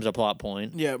 that becomes a plot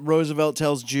point. Yeah, Roosevelt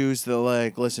tells Juice that,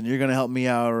 like, listen, you're gonna help me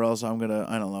out, or else I'm gonna,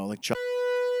 I don't know, like,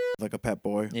 like a pet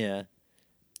boy. Yeah.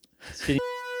 Skinny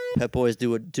pet boys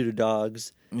do to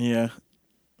dogs. Yeah.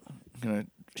 I'm gonna.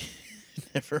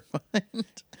 Never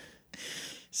mind.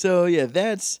 So yeah,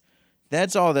 that's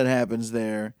all that happens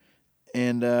there,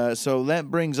 and so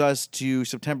that brings us to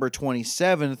September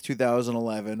 27th,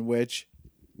 2011, which,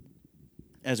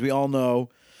 as we all know,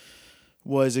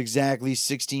 was exactly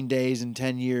 16 days and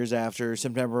 10 years after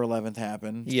September 11th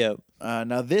happened. Yep.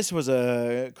 Now this was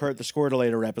a Kurt the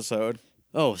Squirtulator episode.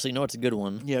 Oh, so you know it's a good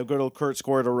one. Yeah, good old Kurt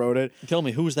Squirtle wrote it. Tell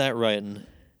me, who's that writing?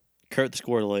 Kurt the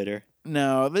Squirtulator.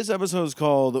 Now this episode is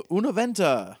called Una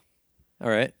Venta, All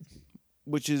right.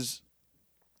 which is,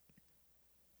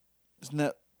 isn't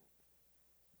that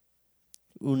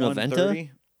Una Venta?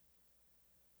 130?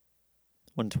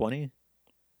 120? Is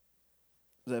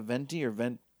that Venti or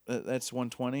Vent? That's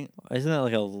 120. Isn't that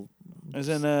like a...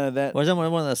 Isn't that? Wasn't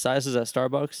one of the sizes at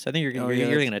Starbucks? I think you're, Oh, you're, yeah,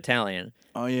 you're thinking Italian.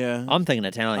 Oh yeah. I'm thinking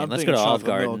Italian. I'm Let's go thinking to Olive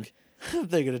chocolate Garden. milk. I'm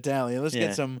thinking Italian. Let's Yeah.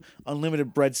 get some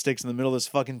unlimited breadsticks in the middle of this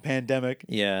fucking pandemic.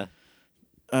 Yeah.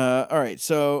 All right.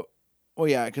 So, well,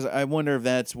 yeah, because I wonder if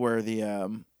that's where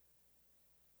the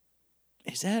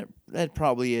is that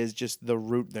probably is just the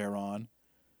route they're on.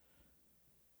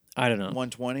 I don't know.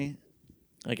 120.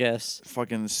 I guess.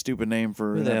 Fucking stupid name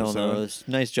for Who an the hell episode. knows?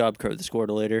 Nice job, Kurt the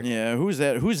Squirtulator. Yeah, who's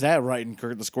that? Who's that writing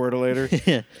Kurt the Squirtulator?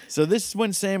 Yeah. So this is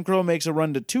when Sam Crow makes a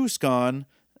run to Tucson,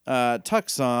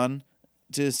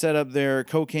 to set up their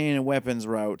cocaine and weapons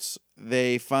routes.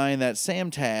 They find that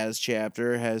Sam Taz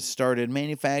chapter has started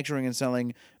manufacturing and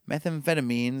selling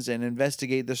methamphetamines and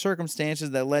investigate the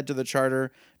circumstances that led to the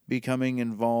charter becoming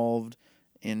involved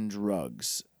in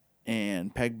drugs.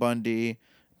 And Peg Bundy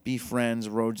befriends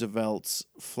Roosevelt's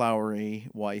flowery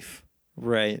wife.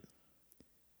 Right.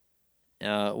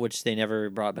 Which they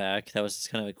never brought back. That was just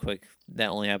kind of a quick... That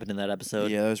only happened in that episode.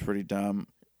 Yeah, that was pretty dumb.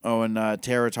 Oh, and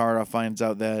Tara Tara finds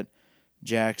out that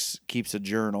Jax keeps a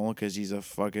journal because he's a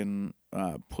fucking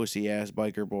pussy-ass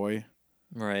biker boy.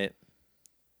 Right.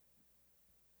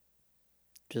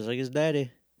 Just like his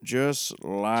daddy. Just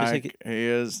like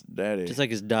his daddy. Just like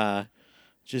his da.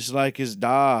 Just like his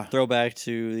da. Throwback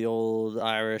to the old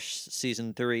Irish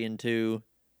season 3 and 2.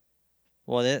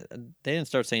 Well, they didn't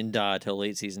start saying da till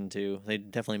late season 2. They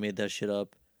definitely made that shit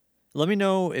up. Let me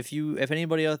know if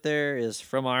anybody out there is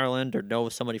from Ireland or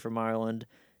knows somebody from Ireland.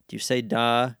 Do you say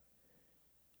da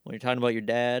when you're talking about your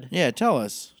dad? Yeah, tell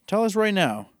us. Tell us right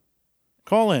now.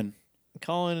 Call in.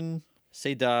 Call in,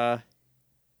 say da.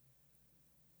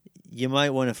 You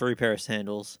might win a free pair of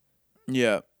sandals.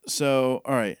 Yeah. So,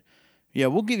 all right. Yeah,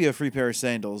 we'll give you a free pair of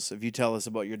sandals if you tell us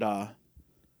about your da.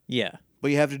 Yeah. But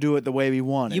you have to do it the way we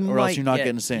want it, or else you're not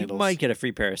getting sandals. You might get a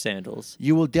free pair of sandals.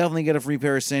 You will definitely get a free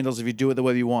pair of sandals if you do it the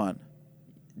way we want.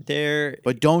 There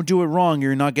But don't do it wrong.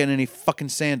 You're not getting any fucking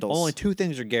sandals. only two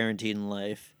things are guaranteed in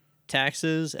life.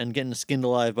 Taxes and getting skinned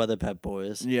alive by the Pep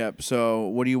Boys. Yep. So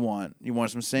what do you want? You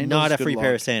want some sandals? Not a Good free luck.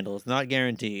 pair of sandals. Not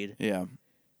guaranteed. Yeah.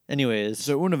 Anyways.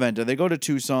 So Unaventa, they go to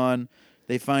Tucson.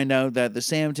 They find out that the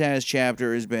Sam Taz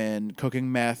chapter has been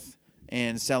cooking meth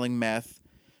and selling meth.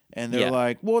 And they're Yeah.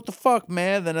 like, what the fuck,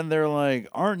 man? And then they're like,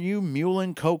 aren't you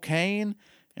muling cocaine?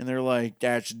 And they're like,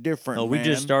 that's different, oh, we man.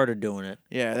 just started doing it.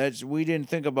 Yeah, we didn't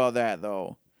think about that,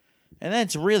 though. And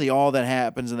that's really all that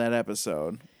happens in that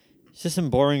episode. It's just some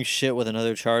boring shit with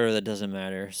another charter that doesn't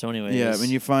matter. So anyways. Yeah, and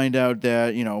you find out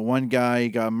that, one guy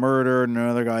got murdered and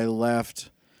another guy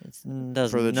left None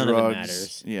for the of it drugs.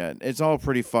 matters. Yeah, it's all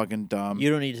pretty fucking dumb. You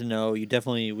don't need to know.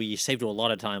 We saved you a lot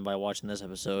of time by watching this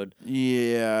episode.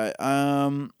 Yeah,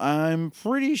 I'm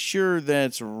pretty sure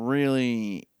that's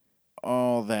really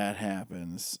all that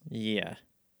happens. Yeah.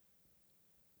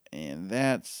 And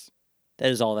that's, That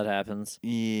is all that happens.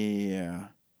 yeah.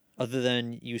 Other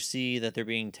than you see that they're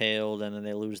being tailed and then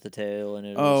they lose the tail and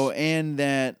it Oh, was... and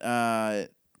that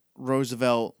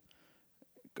Roosevelt,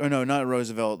 or no, not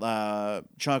Roosevelt,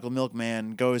 Chocolate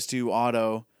Milkman goes to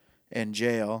Otto in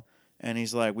jail, and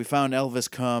he's like, we found Elvis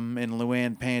cum in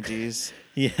Luann panties.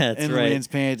 Yeah, that's in right. Luann's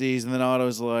panties, and then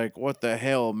Otto's like, what the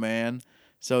hell, man?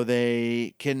 So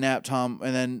they kidnap Tom,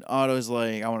 and then Otto's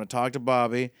like, I want to talk to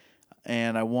Bobby,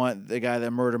 and I want the guy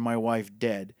that murdered my wife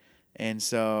dead. And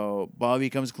so Bobby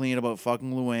comes clean about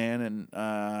fucking Luann,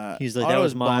 and He's like, that Otto's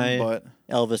was my bummed, but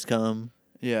Elvis cum.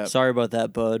 yeah. Sorry about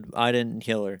that, bud. I didn't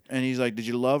kill her. And he's like, did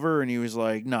you love her? And he was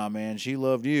like, nah, man, she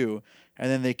loved you.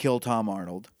 And then they kill Tom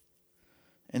Arnold.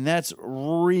 And that's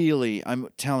really, I'm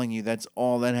telling you, that's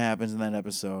all that happens in that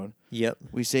episode. Yep.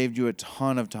 We saved you a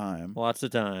ton of time. Lots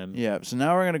of time. Yeah, so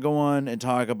now we're going to go on and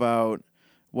talk about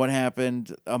what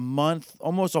happened a month,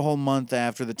 almost a whole month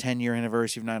after the 10-year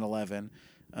anniversary of 9/11.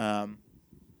 And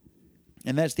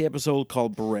that's the episode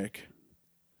called Brick.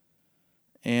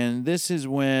 And this is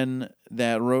when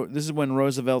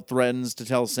Roosevelt threatens to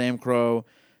tell Sam Crow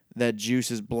that Juice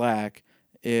is black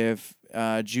if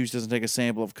Juice doesn't take a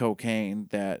sample of cocaine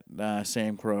that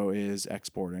Sam Crow is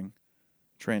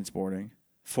transporting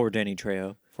For Danny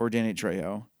Trejo. for Danny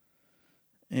Trejo.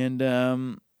 And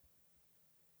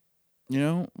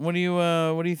what do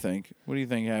you think? What do you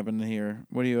think happened here?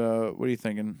 What are you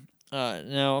thinking?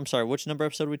 No, I'm sorry. Which number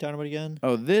episode are we talking about again?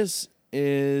 Oh, this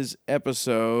is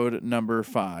episode number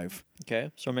 5.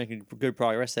 Okay, so we're making good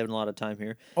progress. Saving a lot of time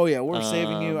here. Oh yeah, we're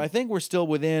saving you. I think we're still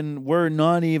within. We're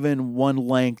not even one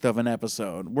length of an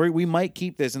episode. We might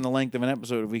keep this in the length of an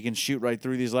episode if we can shoot right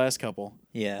through these last couple.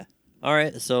 Yeah. All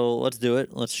right, so let's do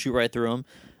it. Let's shoot right through them.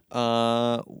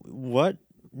 What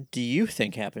do you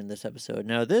think happened in this episode?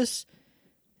 Now, this...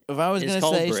 If I was It's going to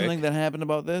called say Brick. something that happened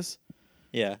about this,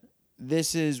 Yeah.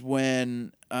 this is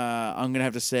when I'm going to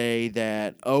have to say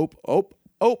that Ope,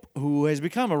 who has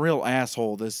become a real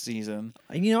asshole this season.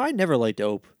 You know, I never liked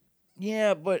Ope.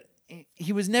 Yeah, but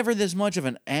he was never this much of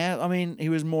an ass. I mean, he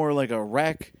was more like a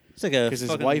wreck. It's like a 'Cause his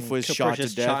fucking wife was shot to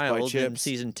capricious death by child in Chips.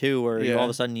 season 2, where he Yeah. all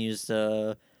of a sudden used...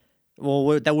 that's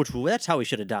how he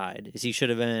should have died. Is he should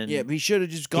have been... Yeah, but he should have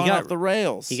just gone got- off the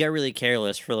rails. He got really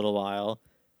careless for a little while.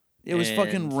 it was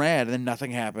fucking and- rad, and then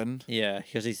nothing happened. Yeah,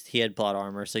 because he had plot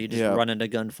armor, so you just Yeah. run into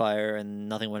gunfire and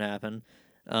nothing would happen.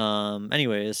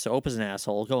 Anyways, so Ope is an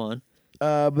asshole. Go on.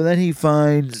 But then he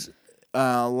finds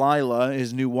Lila,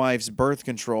 his new wife's birth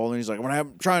control, and he's like, when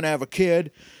I'm trying to have a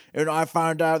kid, and I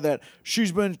find out that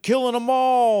she's been killing them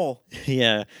all.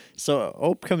 Yeah. So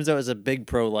Ope comes out as a big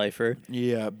pro-lifer.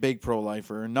 Yeah, big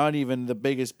pro-lifer. Not even the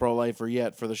biggest pro-lifer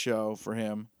yet for the show for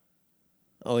him.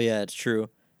 Oh yeah, it's true.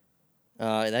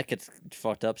 That gets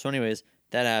fucked up. So anyways,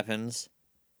 that happens.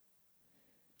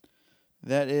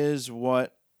 That is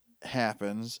what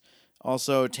happens.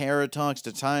 Also, Tara talks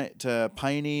to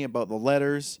Piney about the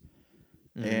letters,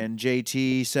 and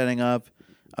JT setting up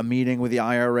a meeting with the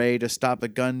IRA to stop the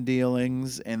gun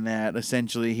dealings, and that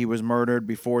essentially he was murdered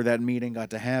before that meeting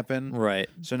got to happen. Right.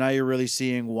 So now you're really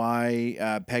seeing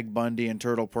why Peg Bundy and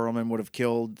Turtle Pearlman would have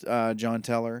killed John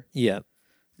Teller, Yeah.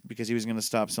 because he was going to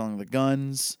stop selling the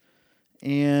guns.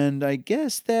 And I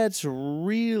guess that's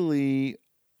really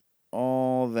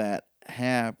all that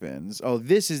happens. Oh,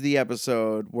 this is the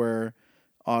episode where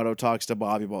Otto talks to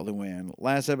Bobby about Luann.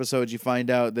 Last episode, you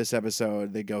find out. This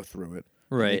episode, they go through it.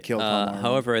 They Right. kill Tom Arnold.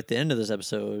 However, at the end of this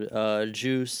episode,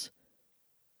 Juice,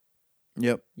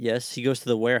 Yep. yes, he goes to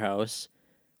the warehouse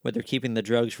where they're keeping the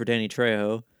drugs for Danny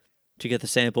Trejo to get the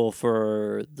sample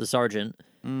for the sergeant.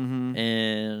 Mm-hmm.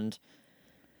 And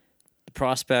the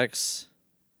prospects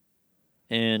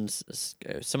and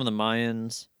some of the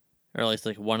Mayans, or at least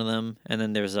like one of them, and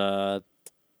then there's that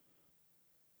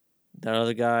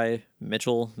other guy,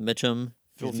 Mitchum,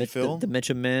 Filthy Phil? the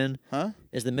Mitchum man. Huh?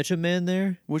 Is the Mitchum man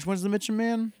there? Which one's the Mitchum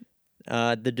man?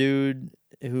 The dude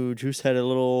who Juice had a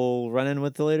little run-in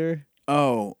with later.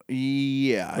 Oh,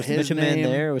 yeah. Was the His Mitchum man name-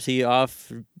 there? Was he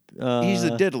off? He's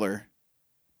a diddler.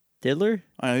 diddler.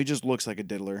 I know, he just looks like a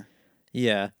diddler.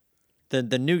 Yeah, the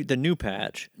new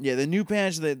patch. Yeah, the new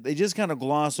patch, they just kind of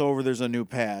gloss over there's a new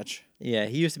patch. Yeah,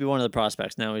 he used to be one of the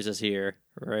prospects. Now he's just here,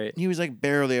 right? He was like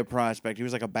barely a prospect. He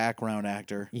was like a background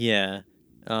actor. Yeah.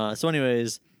 So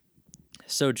anyways,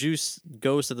 so Juice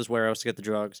goes to this warehouse to get the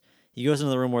drugs. He goes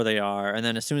into the room where they are, and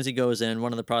then as soon as he goes in,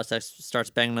 one of the prospects starts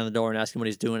banging on the door and asking what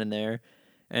he's doing in there.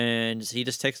 And he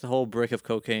just takes the whole brick of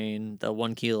cocaine, the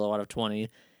 1 kilo out of 20,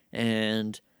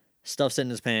 and stuffs it in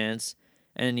his pants.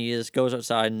 And he just goes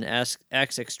outside and acts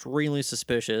extremely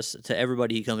suspicious to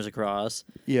everybody he comes across.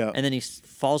 Yeah. And then he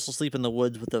falls asleep in the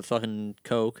woods with the fucking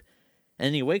coke. And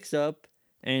then he wakes up,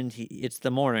 and it's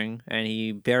the morning, and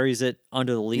he buries it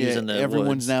under the leaves in the everyone's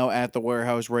woods. now at the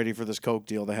warehouse ready for this coke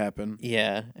deal to happen.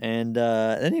 Yeah, and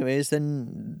anyways,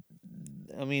 then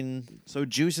I mean, So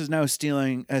Juice is now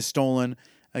has stolen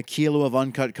a kilo of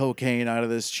uncut cocaine out of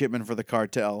this shipment for the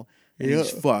cartel. And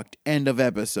he's fucked. End of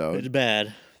episode. it's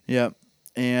bad. Yep.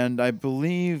 And I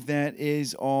believe that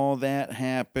is all that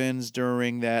happens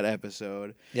during that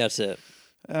episode. That's it.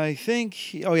 I think.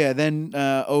 Oh yeah. Then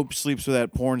Ope sleeps with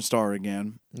that porn star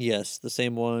again. Yes, the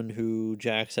same one who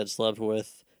Jax had slept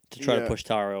with to try to Yeah. push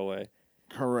Tara away.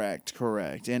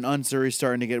 Correct. And Unser is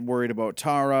starting to get worried about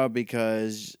Tara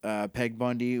because Peg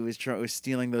Bundy was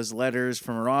stealing those letters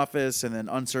from her office, and then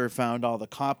Unser found all the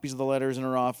copies of the letters in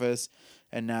her office,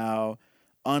 and now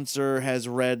Unser has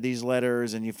read these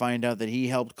letters, and you find out that he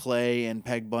helped Clay and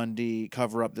Peg Bundy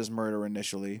cover up this murder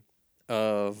initially.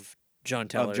 Of John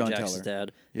Teller, John Jax's Teller.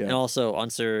 dad. Yeah. And also,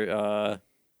 Unser,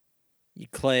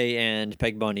 Clay and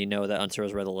Peg Bundy know that Unser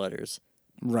has read the letters.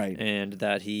 Right. And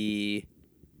that he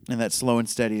Slow and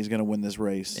Steady is going to win this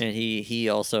race. And he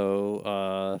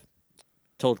also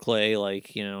told Clay,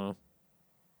 like,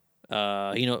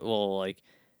 like,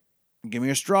 Give me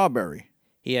a strawberry.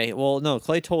 yeah, well, no,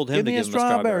 Clay told him Give to me a give him a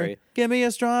strawberry. Give me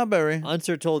a strawberry.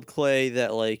 Unser told Clay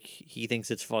that, like, he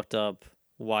thinks it's fucked up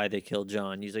why they killed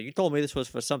John. He's like, you told me this was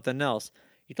for something else.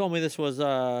 You told me this was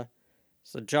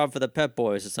it's a job for the Pep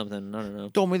Boys or something. I don't know.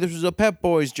 Told me this was a Pep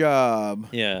Boys job.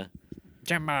 Yeah.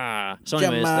 Gemma. So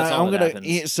anyways, that's all I'm that gonna.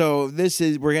 happens. So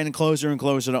we're getting closer and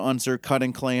closer to Unser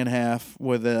cutting Clay in half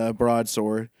with a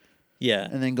broadsword, Yeah.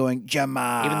 and then going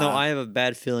Gemma. Even though I have a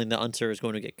bad feeling that Unser is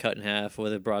going to get cut in half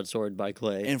with a broadsword by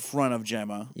Clay. in front of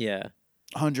Gemma, Yeah.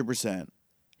 100%.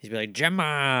 He's be like,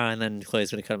 Gemma! And then Clay's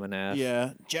going to cut him in half.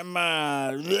 Yeah,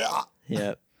 Gemma.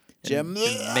 Yeah. Gemma.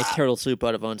 And make turtle soup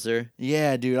out of Unser.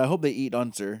 Yeah, dude. I hope they eat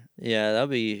Unser. Yeah, that'd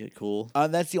be cool.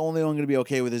 That's the only one I'm gonna be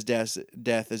okay with his death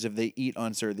is if they eat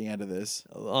Unser at the end of this.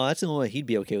 Oh, that's the only way he'd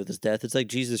be okay with his death. It's like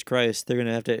Jesus Christ. They're going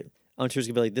to have to... Unser's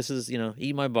going to be like, this is,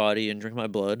 eat my body and drink my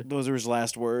blood. Those are his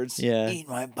last words. Yeah. Eat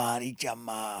my body,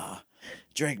 Gemma.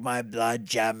 Drink my blood,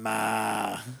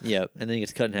 Gemma. Yep. And then he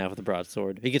gets cut in half with a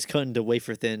broadsword. He gets cut into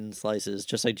wafer-thin slices,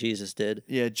 just like Jesus did.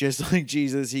 Yeah, just like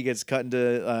Jesus, he gets cut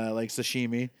into like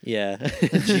sashimi. Yeah.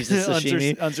 Jesus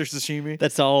sashimi. Unser sashimi.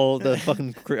 That's all the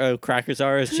fucking crackers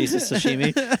are, is Jesus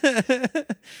sashimi.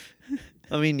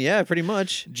 I mean, yeah, pretty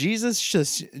much. Jesus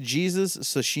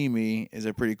Sashimi is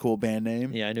a pretty cool band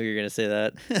name. Yeah, I knew you were going to say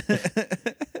that.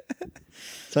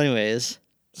 So anyways,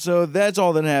 So that's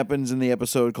all that happens in the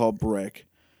episode called Brick.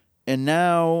 And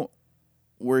now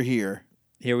we're here.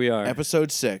 here we are.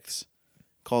 Episode 6,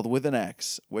 called With an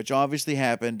X, which obviously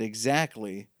happened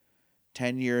exactly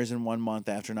 10 years and 1 month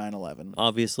after 9/11.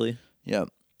 Obviously. Yep.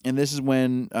 And this is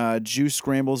when Juice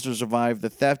scrambles to survive the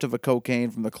theft of a cocaine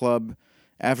from the club.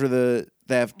 After the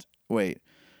theft, wait.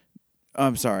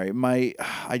 I'm sorry.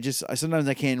 Sometimes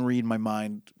I can't read my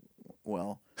mind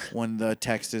well when the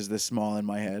text is this small in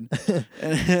my head.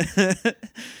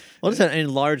 Well, just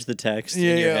enlarge the text in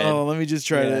your head. Oh, let me just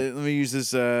try Yeah. to use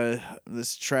this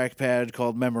this trackpad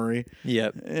called memory.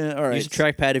 Yep. All right. Use a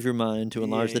trackpad of your mind to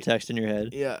enlarge Yeah. the text in your head.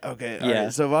 Yeah. Okay. All Yeah.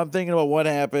 right. So if I'm thinking about what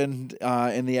happened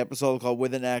in the episode called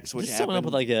With an X, which Just someone up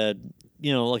happened,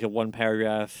 with like a one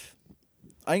paragraph,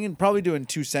 I can probably do in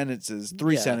 2 sentences,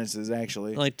 3 Yeah. sentences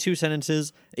actually. like 2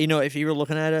 sentences. If you were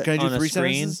looking at it Can I do on a 3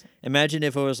 screen, sentences? imagine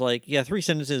if it was like, 3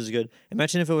 sentences is good.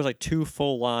 Imagine if it was like 2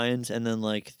 full lines and then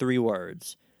like 3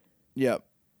 words. Yep.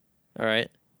 All right.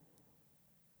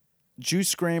 Juice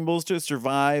scrambles to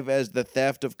survive as the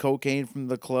theft of cocaine from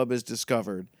the club is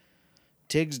discovered.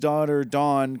 Tig's daughter,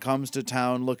 Dawn, comes to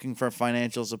town looking for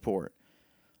financial support.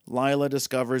 Lila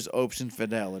discovers Ope's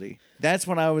infidelity. That's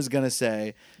what I was gonna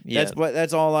say. Yeah.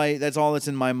 That's all that's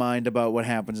in my mind about what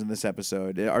happens in this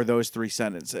episode. Are those 3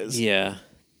 sentences? Yeah.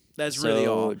 That's So really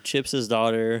all. Chips'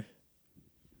 daughter,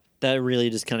 that really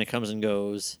just kind of comes and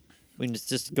goes. We can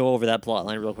just go over that plot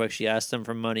line real quick. She asked him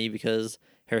for money because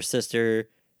her sister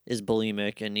is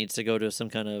bulimic and needs to go to some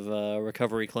kind of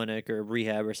recovery clinic or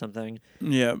rehab or something.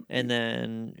 Yeah. And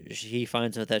then he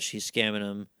finds out that she's scamming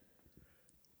him.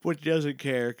 But he doesn't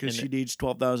care because she needs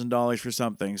 $12,000 for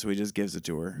something, so he just gives it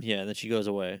to her. Yeah, and then she goes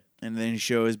away. And then he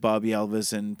shows Bobby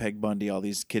Elvis and Peg Bundy all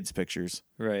these kids' pictures.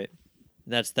 Right.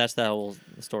 That's that whole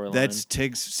storyline. That's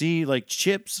Tig's. See, like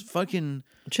Chips, fucking.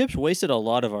 Chips wasted a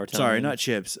lot of our time. Sorry, not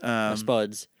Chips.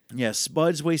 Spuds. Yeah,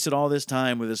 Spuds wasted all this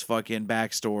time with his fucking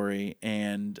backstory,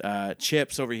 and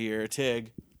Chips over here,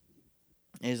 Tig,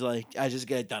 is like, I just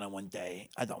get it done in one day.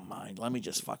 I don't mind. Let me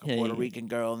just fuck a Yeah, Puerto Rican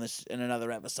girl in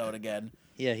another episode again.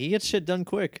 Yeah, he gets shit done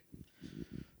quick.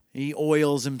 He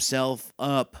oils himself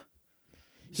up.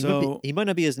 So He might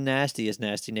not be as nasty as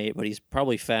Nasty Nate, but he's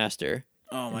probably faster.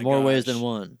 Oh my in more ways gosh. than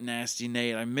one. Nasty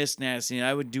Nate. I miss Nasty Nate.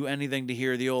 I would do anything to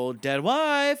hear the old dead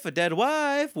wife. A dead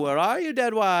wife. Where are you,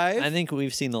 dead wife? I think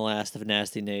we've seen the last of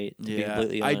Nasty Nate, to be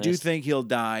completely I honest. do think he'll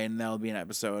die, and that'll be an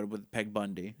episode with Peg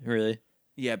Bundy. Really?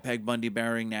 Yeah, Peg Bundy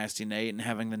burying Nasty Nate and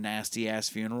having the nasty-ass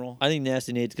funeral. I think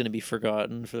Nasty Nate's going to be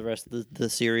forgotten for the rest of the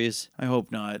series. I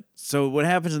hope not. So what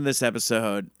happens in this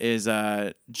episode is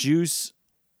Juice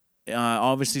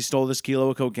obviously stole this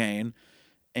kilo of cocaine,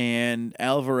 and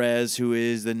Alvarez, who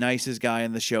is the nicest guy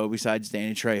in the show besides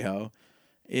Danny Trejo,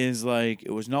 is like,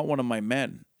 it was not one of my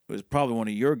men. It was probably one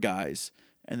of your guys.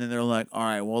 And then they're like, all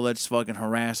right, well, let's fucking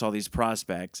harass all these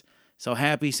prospects. So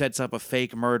Happy sets up a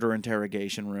fake murder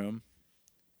interrogation room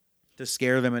to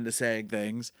scare them into saying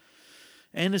things.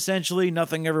 And essentially,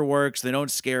 nothing ever works. They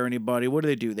don't scare anybody. What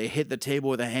do? They hit the table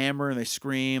with a hammer and they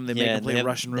scream. They make them play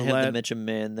Russian roulette. They have the Mitchum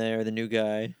man there, the new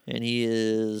guy, and he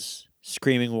is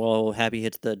screaming while Happy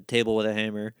hits the table with a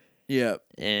hammer. Yeah.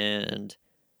 And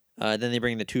then they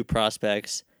bring the two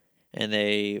prospects, and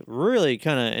they really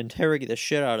kind of interrogate the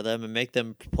shit out of them and make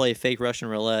them play fake Russian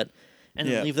roulette, and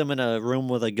then leave them in a room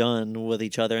with a gun with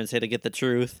each other and say to get the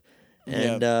truth.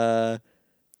 And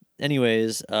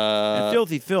anyways, and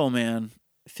Filthy Phil, man.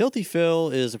 Filthy Phil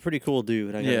is a pretty cool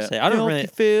dude, I gotta say. I don't Filthy really,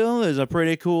 Phil is a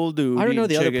pretty cool dude. I don't know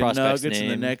the other Chicken prospect's nuggets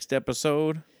name. in the next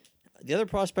episode. The other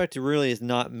prospect who really has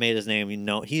not made his name. He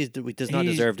does not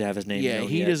deserve to have his name. Yeah, known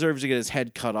he yet. deserves to get his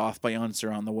head cut off by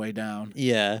Unser on the way down.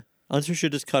 Yeah, Unser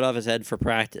should just cut off his head for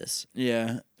practice.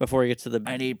 Yeah, before he gets to the.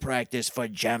 I need practice for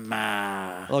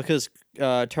Gemma. Well, because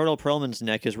Turtle Perlman's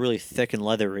neck is really thick and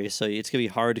leathery, so it's gonna be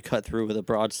hard to cut through with a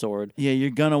broadsword. Yeah, you're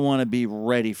gonna want to be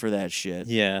ready for that shit.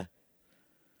 Yeah.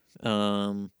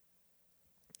 So,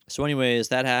 anyways,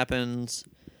 that happens.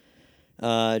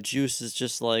 Juice is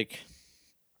just like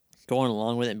going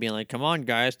along with it and being like, "Come on,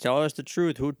 guys, tell us the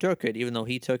truth. Who took it?" Even though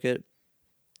he took it.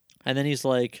 And then he's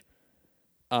like,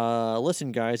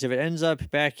 "Listen, guys, if it ends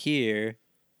up back here,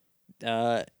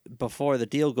 before the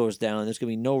deal goes down, there's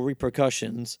gonna be no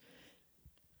repercussions."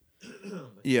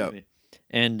 Yeah.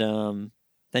 And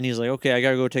then he's like, "Okay, I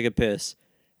gotta go take a piss."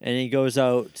 And he goes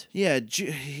out. Yeah,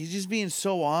 he's just being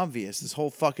so obvious this whole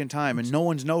fucking time, and no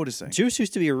one's noticing. Juice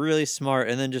used to be really smart,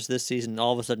 and then just this season,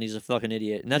 all of a sudden, he's a fucking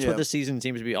idiot. And that's what this season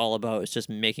seems to be all about. It's just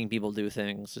making people do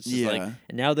things. It's just like, and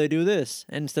now they do this.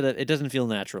 And instead of, it doesn't feel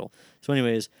natural. So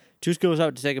anyways, Juice goes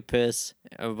out to take a piss,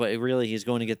 but really, he's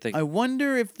going to get the... I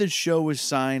wonder if the show was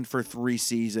signed for 3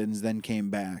 seasons, then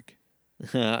came back.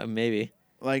 Maybe.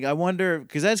 Like, I wonder,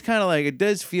 because that's kind of like, it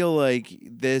does feel like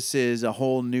this is a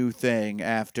whole new thing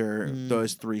after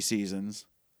those 3 seasons.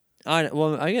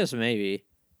 Well, I guess maybe.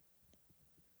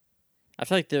 I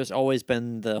feel like there's always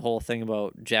been the whole thing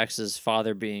about Jax's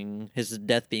father his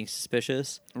death being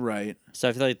suspicious. Right. So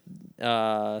I feel like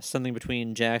something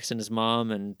between Jax and his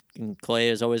mom and Clay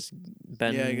has always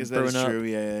been I guess that's up. true.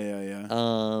 Yeah.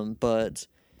 But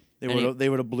they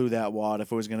would have blew that wad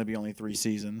if it was going to be only 3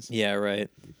 seasons. Yeah, right.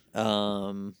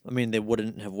 I mean, they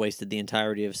wouldn't have wasted the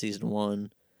entirety of season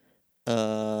 1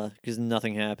 because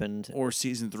nothing happened. Or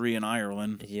season 3 in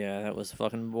Ireland. Yeah, that was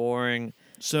fucking boring.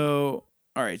 So,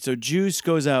 all right. So Juice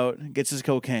goes out, gets his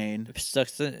cocaine,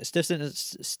 stiffs it in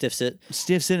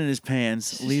his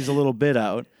pants, leaves a little bit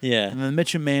out. Yeah. And then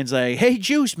Mitchum man's like, "Hey,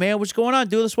 Juice, man, what's going on,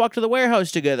 dude? Let's walk to the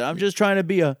warehouse together. I'm just trying to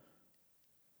be a..."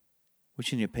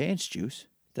 "What's in your pants, Juice?"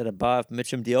 That a bar of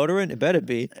Mitchum deodorant? It better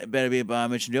be. "It better be a bar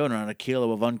of Mitchum deodorant on a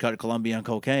kilo of uncut Colombian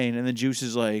cocaine." And then Juice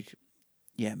is like,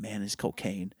 "Yeah, man, it's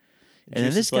cocaine." And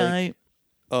then this guy...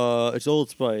 it's Old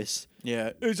Spice.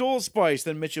 Yeah, it's Old Spice.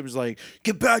 Then Mitchum's like,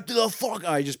 "Get back to the fuck..."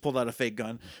 I just pulled out a fake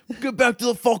gun. "Get back to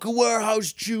the fucking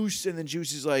warehouse, Juice." And then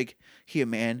Juice is like, "Here,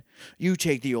 man, you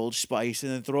take the Old Spice."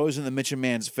 And then throws in the Mitchum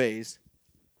man's face.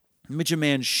 Mitchum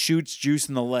man shoots Juice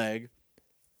in the leg.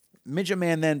 Mitchum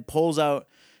man then pulls out...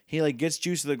 He gets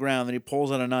Juice to the ground, then he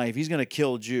pulls out a knife. He's gonna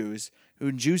kill Juice.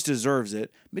 Who Juice deserves it.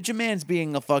 Mitchum man's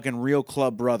being a fucking real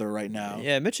club brother right now.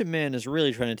 Yeah, Mitchum man is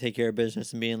really trying to take care of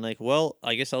business and being like, "Well,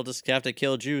 I guess I'll just have to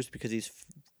kill Juice because he's,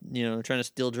 trying to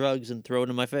steal drugs and throw it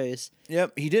in my face."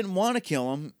 Yep, he didn't want to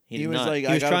kill him. He was like,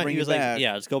 "I gotta bring you back."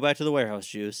 Yeah, let's go back to the warehouse,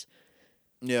 Juice.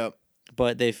 Yep.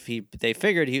 But they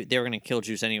figured they were gonna kill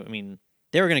Juice anyway. I mean,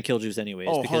 they were going to kill Juice anyways.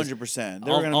 Oh, 100%.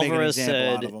 They were going to make an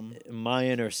example out of him.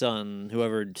 Mayan or son,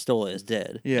 whoever stole it, is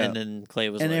dead. Yeah. And then Clay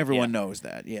was and like... everyone knows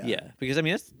that, yeah. Yeah, because, I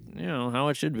mean, that's, how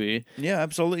it should be. Yeah,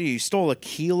 absolutely. He stole a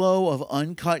kilo of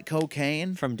uncut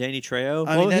cocaine. From Danny Trejo.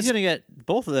 I mean, he's going to get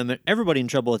both of them, everybody in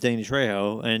trouble with Danny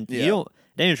Trejo. And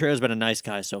Danny Trejo's been a nice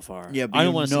guy so far. Yeah, but I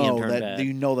don't want to see him turn bad.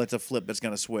 You know that's a flip that's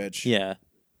going to switch. Yeah.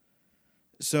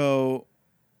 So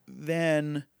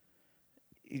then...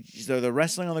 So they're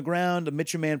wrestling on the ground.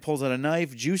 Mitch Man pulls out a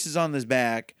knife. Juice is on his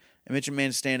back, and Mitch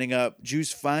Man's standing up.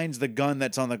 Juice finds the gun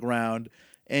that's on the ground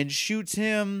and shoots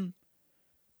him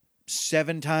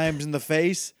 7 times in the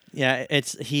face. Yeah,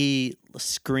 he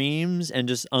screams and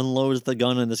just unloads the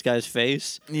gun in this guy's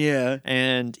face. Yeah.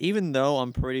 And even though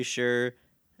I'm pretty sure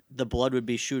the blood would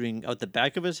be shooting out the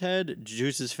back of his head,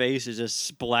 Juice's face is just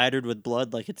splattered with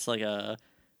blood like it's like a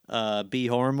B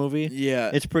horror movie.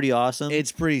 Yeah. It's pretty awesome.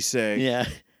 It's pretty sick. Yeah.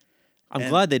 I'm And-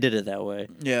 glad they did it that way.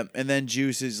 Yeah. And then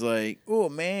Juice is like, oh,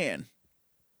 man.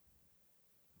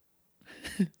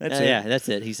 That's it. Yeah, that's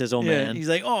it. He says, "Oh Yeah, man." He's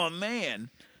like, oh, man.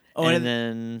 Oh, and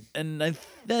then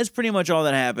that's pretty much all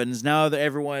that happens. Now that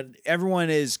everyone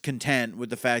is content with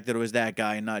the fact that it was that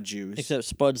guy and not Juice. except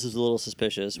Spuds is a little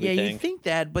suspicious. We yeah, think. you think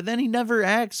that, but then he never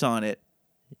acts on it.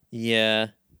 Yeah.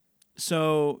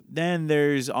 So then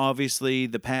there's obviously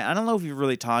I don't know if you've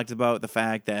really talked about the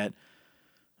fact that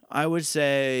I would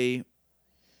say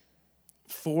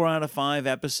 4 out of 5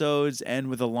 episodes end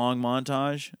with a long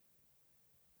montage.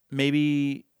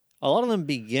 Maybe, A lot of them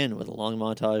begin with a long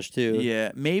montage too.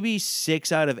 yeah, maybe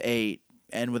 6 out of 8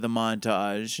 end with a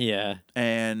montage. Yeah.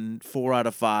 And 4 out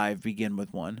of 5 begin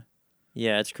with one.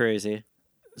 Yeah, it's crazy.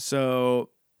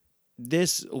 So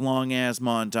this long ass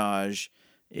montage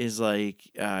is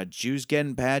like Juice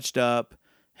getting patched up,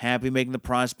 Happy making the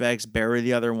prospects bury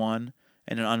the other one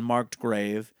in an unmarked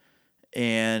grave,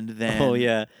 and then Oh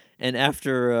yeah. And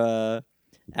after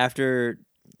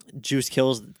Juice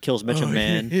kills Mitchum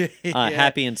Man, yeah.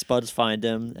 Happy and Spuds find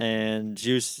him, and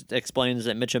Juice explains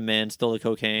that Mitchum Man stole the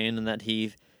cocaine and that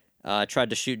he tried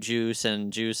to shoot Juice,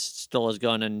 and Juice stole his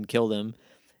gun and killed him.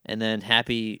 And then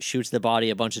Happy shoots the body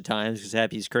a bunch of times because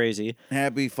Happy's crazy.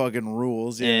 Happy fucking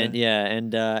rules, yeah.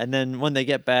 And then when they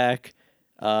get back,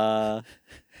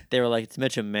 they were like, "It's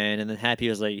Mitchum Man," and then Happy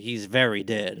was like, "He's very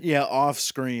dead." Yeah, off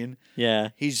screen. Yeah.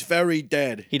 He's very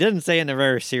dead. He doesn't say it in a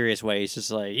very serious way. He's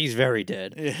just like, "He's very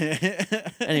dead."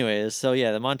 Anyways, so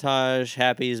yeah, the montage,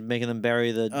 Happy's making them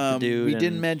bury the dude. We and-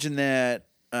 didn't mention that.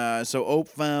 So Ope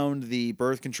found the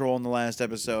birth control in the last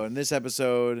episode, and this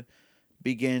episode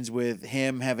begins with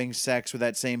him having sex with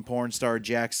that same porn star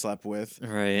Jack slept with.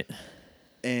 Right.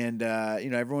 And,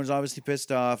 everyone's obviously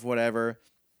pissed off, whatever.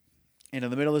 And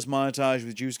in the middle of this montage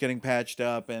with Juice getting patched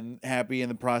up and Happy and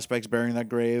the prospects burying that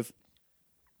grave,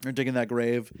 or digging that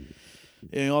grave,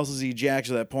 and you also see Jax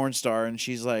with that porn star, and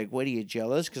she's like, what, are you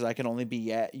jealous? Because I can only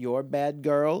be your bad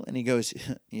girl? And he goes,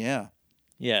 yeah.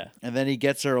 Yeah. And then he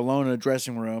gets her alone in a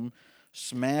dressing room,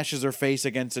 smashes her face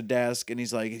against a desk, and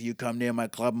he's like, if you come near my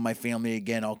club and my family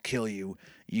again, I'll kill you,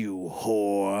 you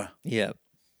whore. Yep.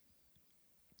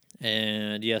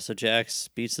 And yeah, so Jax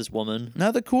beats this woman.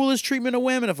 Not the coolest treatment of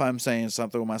women, if I'm saying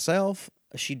something with myself.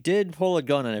 She did pull a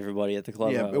gun on everybody at the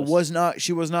clubhouse. Yeah,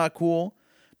 she was not cool,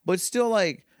 but still,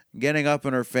 like, getting up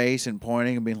in her face and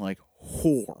pointing and being like,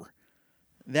 whore.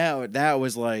 That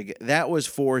was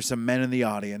for some men in the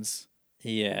audience.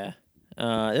 Yeah.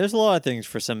 There's a lot of things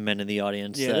for some men in the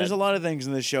audience. Yeah, there's a lot of things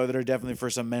in this show that are definitely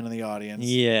for some men in the audience.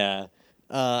 Yeah.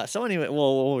 So anyway,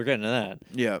 well, we're getting to that.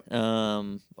 Yeah.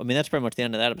 I mean, that's pretty much the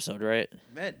end of that episode, right?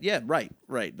 Yeah, right.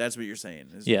 That's what you're saying.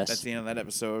 Yes. That's the end of that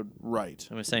episode. Right.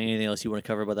 Am I saying anything else you want to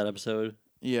cover about that episode?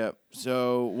 Yeah.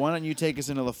 So why don't you take us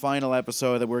into the final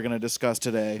episode that we're going to discuss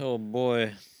today? Oh,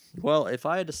 boy. Well, if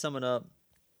I had to sum it up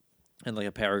in like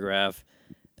a paragraph,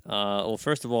 well,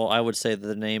 first of all, I would say that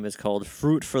the name is called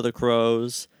Fruit for the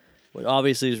Crows, which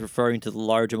obviously is referring to the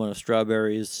large amount of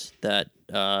strawberries that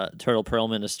Turtle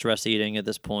Pearlman is stress eating at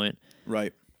this point.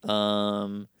 Right.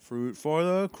 Fruit for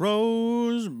the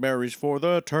crows, berries for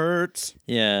the turts.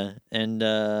 Yeah, and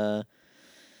it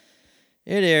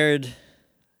aired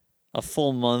a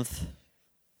full month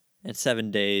and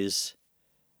 7 days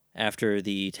after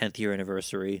the 10th year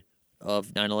anniversary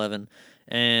of 9/11.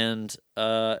 And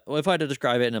if I had to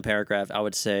describe it in a paragraph, I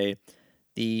would say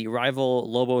the rival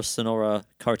Lobos Sonora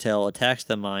cartel attacks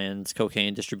the Mayans'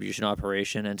 cocaine distribution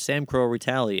operation, and Sam Crow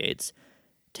retaliates.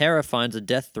 Tara finds a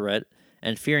death threat,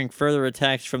 and fearing further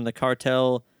attacks from the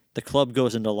cartel, the club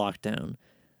goes into lockdown.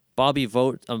 Bobby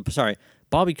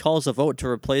calls a vote to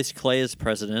replace Clay as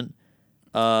president.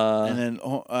 And then,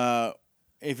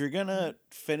 if you're gonna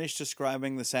finish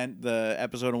describing the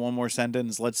episode in one more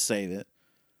sentence, let's save it.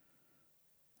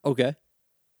 Okay.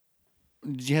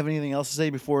 Did you have anything else to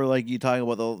say before, like, you talk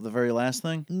about the very last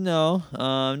thing? No,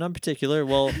 not in particular.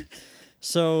 Well,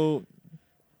 so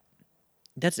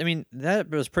that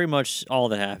was pretty much all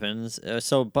that happens.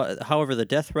 But however, the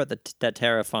death threat that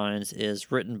Tara finds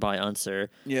is written by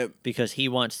Unser. Yep. Because he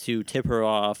wants to tip her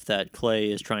off that Clay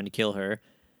is trying to kill her.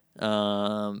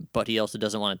 But he also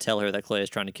doesn't want to tell her that Clay is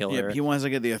trying to kill Yeah, her. but he wants to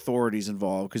get the authorities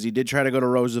involved because he did try to go to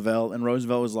Roosevelt, and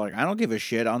Roosevelt was like, "I don't give a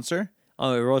shit, Unser."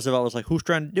 Oh, Roosevelt was like, "Who's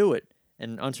trying to do it?"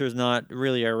 And Unser's not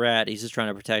really a rat. He's just trying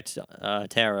to protect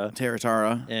Tara.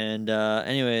 Tara. And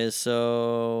anyways,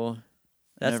 so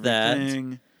that's that.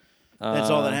 Everything.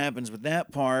 That's all that happens with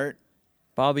that part.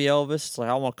 Bobby Elvis is like,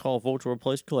 I want to call a vote to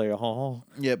replace Clay.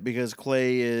 Yep, because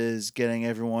Clay is getting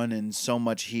everyone in so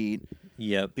much heat.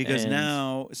 Yep. Because and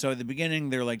now, so at the beginning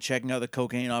they're like checking out the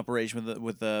cocaine operation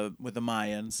with the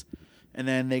Mayans, and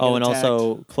then they get and attacked.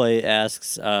 also Clay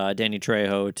asks Danny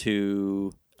Trejo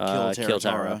to kill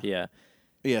Tara. Yeah.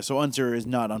 Yeah, so Unser is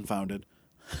not unfounded.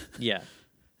 Yeah.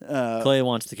 Clay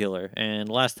wants to kill her, and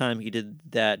last time he did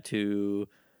that to,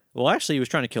 well, actually he was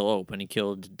trying to kill Ope, and he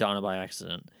killed Donna by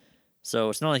accident. So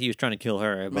it's not like he was trying to kill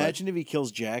her. Imagine if he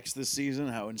kills Jax this season,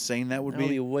 how insane that would That would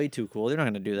be. be way too cool. They're not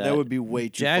going to do that. That would be way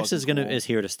too. Jax fucking cool. is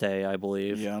here to stay, I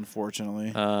believe. Yeah,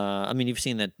 unfortunately. I mean, you've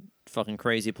seen that fucking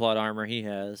crazy plot armor he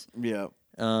has. Yeah.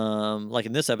 Like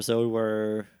in this episode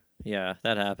where, yeah,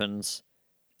 that happens.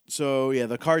 So yeah,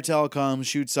 the cartel comes,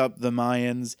 shoots up the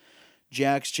Mayans.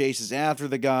 Jax chases after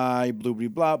the guy. Bloopity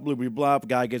blop, bloopity blop.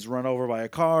 Guy gets run over by a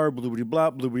car. Bloopity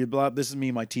blop, bloopity blop. This is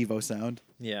me, my TiVo sound.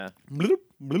 Yeah. Bloop,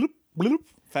 bloop, bloop.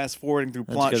 Fast forwarding through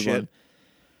That's plot a good shit. one.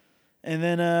 And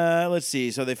then let's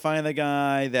see. So they find the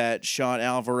guy that shot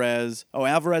Alvarez. Oh,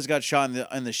 Alvarez got shot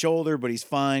in the shoulder, but he's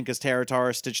fine because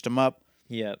Tara stitched him up.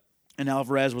 Yep. And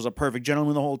Alvarez was a perfect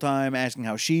gentleman the whole time, asking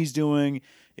how she's doing,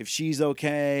 if she's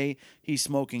okay. He's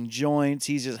smoking joints.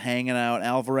 He's just hanging out.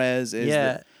 Alvarez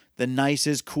is the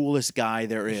nicest, coolest guy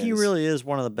there is. He really is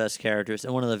one of the best characters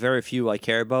and one of the very few I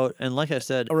care about. And like I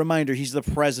said, A reminder, he's the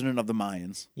president of the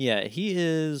Mayans. yeah, he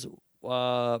is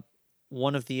one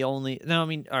of the only. No, I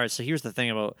mean, all right. So here's the thing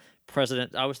about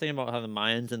president. I was thinking about how the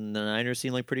Mayans and the Niners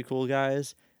seem like pretty cool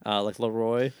guys, like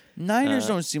Leroy. Niners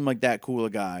don't seem like that cool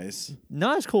of guys.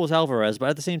 Not as cool as Alvarez, but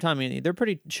at the same time, I mean, they're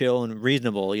pretty chill and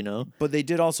reasonable. You know. But they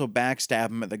did also backstab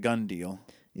him at the gun deal.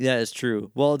 Yeah, it's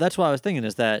true. Well, that's what I was thinking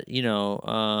is that, you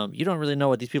know, you don't really know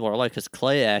what these people are like because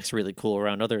Clay acts really cool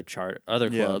around other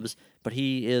clubs, but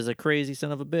he is a crazy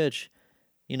son of a bitch,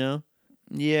 you know?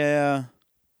 Yeah.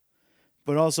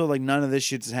 But also, like, none of this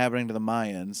shit's happening to the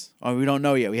Mayans. Oh, we don't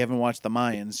know yet. We haven't watched the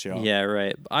Mayans show. Yeah,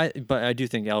 right. But I do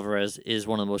think Alvarez is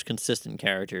one of the most consistent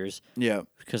characters Yeah.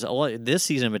 because this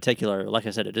season in particular, like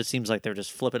I said, it just seems like they're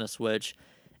just flipping a switch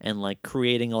and, like,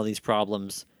 creating all these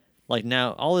problems. Like,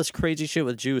 now, all this crazy shit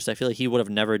with Juice, I feel like he would have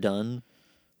never done.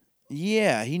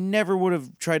 Yeah, he never would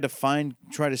have tried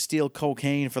to steal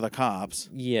cocaine for the cops.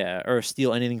 Yeah, or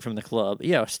steal anything from the club.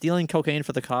 Yeah, stealing cocaine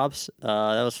for the cops,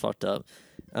 that was fucked up.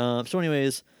 So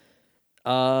anyways,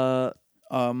 Gemma.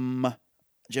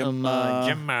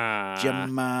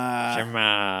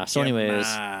 So anyways,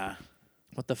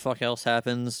 what the fuck else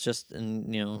happens? Just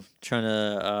trying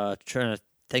to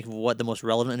think of what the most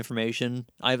relevant information.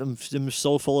 I'm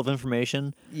so full of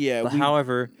information. Yeah, but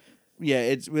however,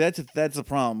 yeah, that's the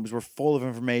problem is we're full of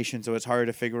information, so it's hard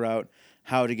to figure out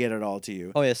how to get it all to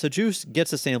you. Oh yeah, so Juice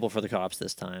gets a sample for the cops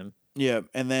this time. Yeah,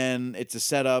 and then it's a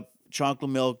setup.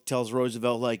 Chocolate Milk tells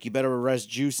Roosevelt, like, you better arrest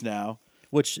Juice now.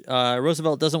 Which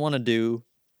Roosevelt doesn't want to do,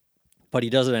 but he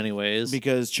does it anyways.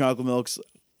 Because Chocolate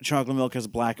Milk has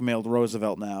blackmailed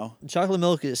Roosevelt now. Chocolate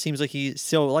Milk, it seems like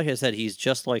like I said, he's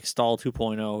just like Stahl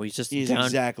 2.0. He's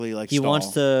exactly like he Stahl. wants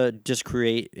to just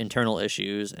create internal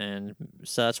issues, and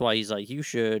so that's why he's like, you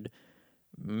should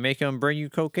make him bring you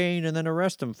cocaine and then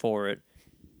arrest him for it.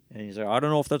 And he's like, I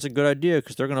don't know if that's a good idea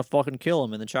because they're going to fucking kill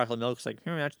him. And then Chocolate Milk's like,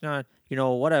 that's not,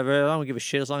 whatever. I don't give a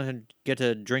shit as long as I get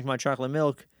to drink my chocolate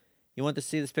milk. You want to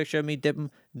see this picture of me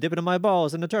dipping my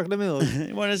balls in the chocolate milk?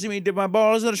 You want to see me dip my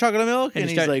balls in the chocolate milk? And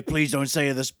he's like, please don't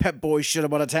say this Pep Boy shit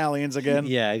about Italians again.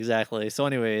 Yeah, exactly. So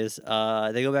anyways,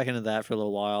 they go back into that for a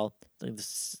little while.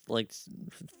 Like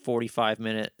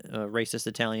 45-minute racist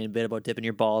Italian bit about dipping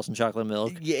your balls in chocolate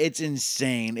milk. Yeah, it's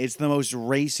insane. It's the most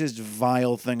racist,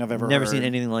 vile thing I've ever Never heard. seen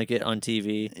anything like it on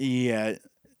TV. Yeah.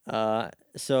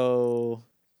 So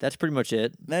that's pretty much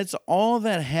it. That's all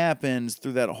that happens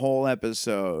through that whole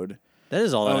episode. That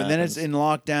is all that and then it's in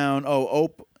lockdown.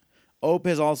 Oh, Ope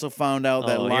has also found out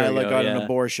that Lila got an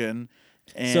abortion.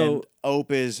 And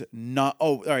Ope is not...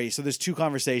 Oh, all right. So there's two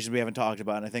conversations we haven't talked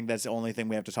about, and I think that's the only thing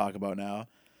we have to talk about now.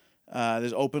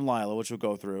 There's Ope and Lila, which we'll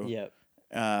go through. Yep.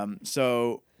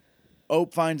 So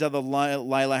Ope finds out that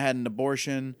Lila had an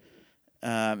abortion,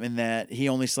 and that he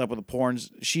only slept with a porn...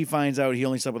 She finds out he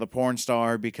only slept with a porn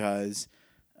star because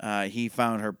he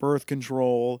found her birth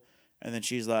control, and then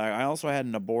she's like, I also had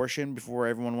an abortion before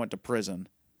everyone went to prison.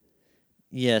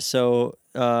 Yeah, so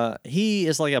he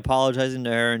is like apologizing to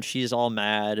her, and she's all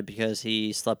mad because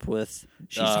he slept with.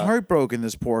 She's heartbroken,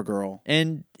 this poor girl.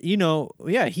 And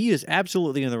yeah, he is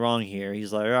absolutely in the wrong here.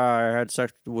 He's like, I had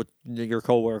sex with your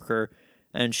coworker,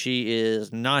 and she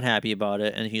is not happy about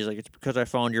it. And he's like, it's because I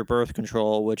found your birth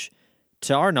control, which,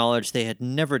 to our knowledge, they had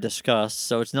never discussed.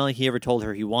 So it's not like he ever told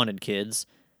her he wanted kids.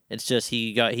 It's just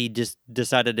he just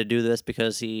decided to do this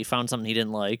because he found something he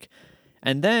didn't like,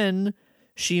 and then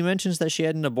she mentions that she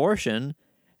had an abortion,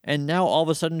 and now all of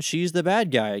a sudden she's the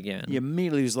bad guy again. He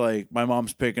immediately was like, my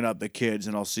mom's picking up the kids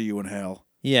and I'll see you in hell.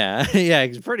 Yeah, yeah,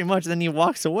 pretty much. Then he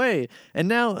walks away. And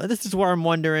now this is where I'm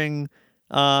wondering,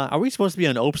 are we supposed to be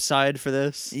on Ope's side for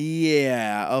this?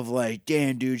 Yeah, of like,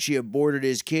 damn, dude, she aborted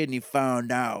his kid and he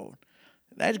found out.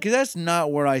 Because that's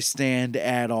not where I stand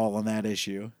at all on that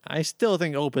issue. I still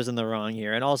think Ope is in the wrong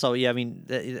here. And also, yeah, I mean,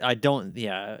 I don't,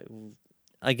 yeah.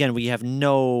 Again, we have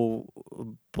no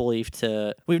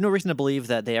reason to believe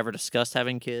that they ever discussed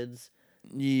having kids.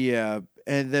 Yeah,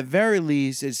 at the very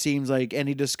least, it seems like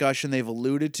any discussion they've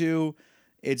alluded to,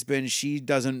 it's been she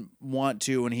doesn't want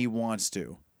to and he wants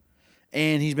to.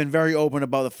 And he's been very open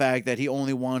about the fact that he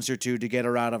only wants her to get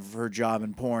her out of her job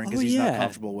in porn because he's not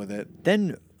comfortable with it.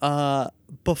 Then,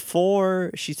 before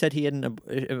she said he had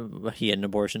an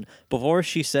abortion, before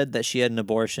she said that she had an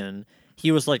abortion,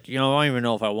 he was like, I don't even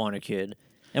know if I want a kid.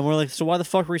 And we're like, so why the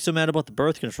fuck were you so mad about the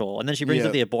birth control? And then she brings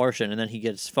up the abortion, and then he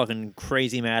gets fucking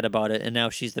crazy mad about it, and now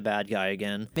she's the bad guy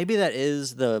again. Maybe that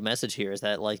is the message here, is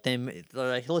that, like,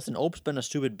 listen, Ope's been a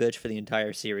stupid bitch for the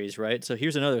entire series, right? So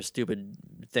here's another stupid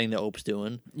thing that Ope's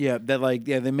doing. Yeah,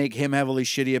 they make him have all these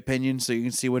shitty opinions so you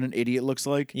can see what an idiot looks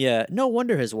like. Yeah, no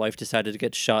wonder his wife decided to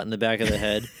get shot in the back of the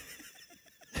head.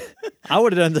 I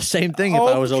would have done the same thing if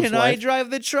I was Ope's wife. Can I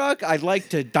drive the truck? I'd like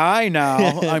to die now.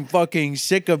 I'm fucking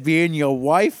sick of being your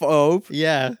wife, Ope.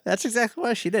 Yeah, that's exactly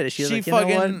what she did. She was like, fucking,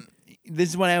 you know what? This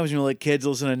is what happens when you let kids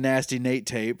listen to Nasty Nate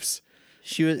tapes.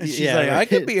 She's like, I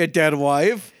could be a dead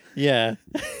wife. Yeah,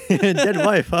 dead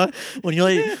wife, huh? When you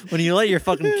let your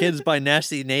fucking kids buy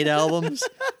Nasty Nate albums.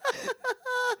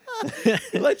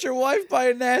 Let your wife buy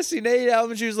a Nasty Nate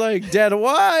album. She was like, dead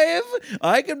wife?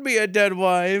 I can be a dead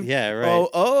wife. Yeah, right.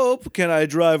 Oh, can I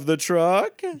drive the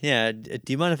truck? Yeah, do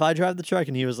you mind if I drive the truck?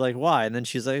 And he was like, why? And then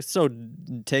she's like, so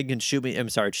Chips can shoot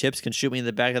me in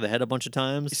the back of the head a bunch of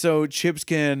times. So Chips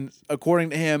can,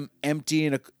 according to him, empty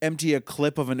a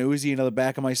clip of an Uzi into the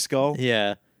back of my skull?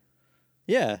 Yeah.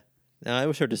 Yeah. No, it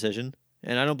was her decision,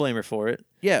 and I don't blame her for it.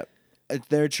 Yeah, it's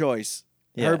their choice.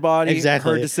 Yeah, her body,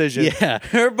 exactly. her decision. Yeah.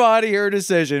 Her body, her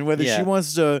decision. Whether she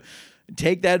wants to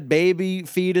take that baby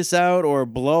fetus out or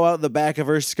blow out the back of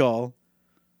her skull.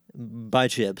 By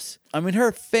Chips. I mean,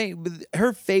 her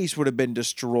face would have been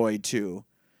destroyed too.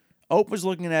 Ope was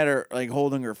looking at her, like,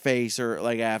 holding her face, or,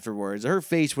 like, afterwards. Her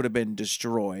face would have been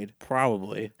destroyed.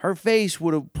 Probably. Her face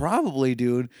would have probably,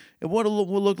 dude, it would have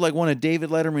looked like one of David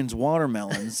Letterman's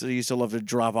watermelons. He used to love to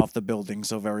drop off the building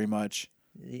so very much.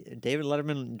 David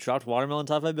Letterman dropped watermelon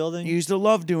off a building? He used to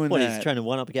love doing that. What, he's trying to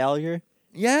one-up Gallagher?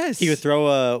 Yes. He would throw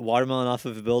a watermelon off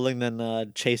of a building,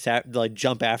 then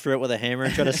jump after it with a hammer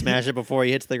and try to smash it before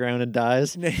he hits the ground and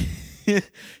dies.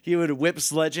 He would whip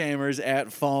sledgehammers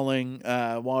at falling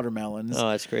watermelons.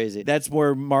 Oh, that's crazy. That's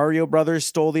where Mario Brothers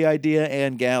stole the idea,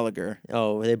 and Gallagher.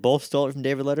 Oh, they both stole it from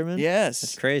David Letterman? Yes.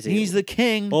 That's crazy. He's the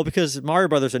king. Well, because Mario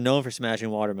Brothers are known for smashing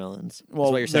watermelons. Well,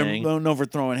 that's what you're saying. They're known for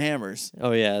throwing hammers.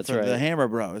 Oh, yeah, that's right. The Hammer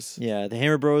Bros. Yeah, the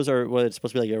Hammer Bros are what it's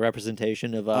supposed to be like a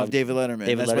representation of David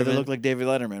Letterman. That's why they look like David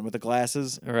Letterman with the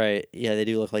glasses. Right. Yeah, they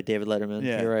do look like David Letterman.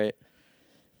 Yeah. You're right.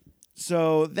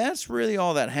 So that's really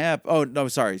all that happened. Oh, no,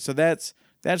 sorry. So that's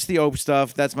the Ope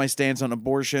stuff. That's my stance on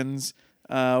abortions.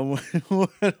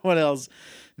 What else?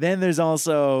 Then there's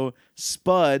also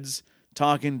Spuds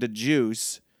talking to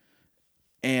Juice.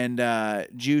 And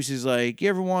Juice is like, you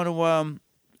ever want to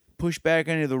push back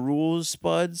any of the rules,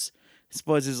 Spuds?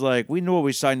 Spuds is like, we knew what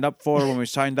we signed up for when we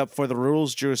signed up for the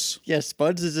rules, Juice. Yeah,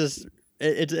 Spuds is just,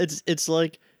 it's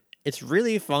like, it's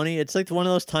really funny. It's like one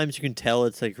of those times you can tell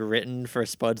it's like written for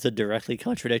Spuds to directly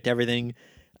contradict everything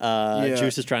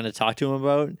Juice is trying to talk to him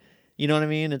about. You know what I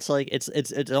mean? It's like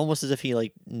it's almost as if he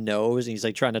like knows and he's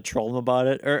like trying to troll him about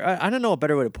it. Or I don't know a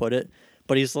better way to put it,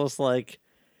 but he's just like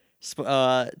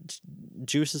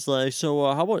Juice is like,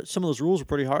 so how about some of those rules are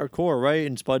pretty hardcore, right?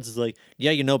 And Spuds is like,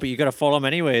 yeah, but you gotta follow them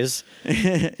anyways.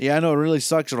 Yeah, I know it really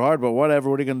sucks and hard, but whatever.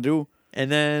 What are you gonna do?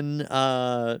 And then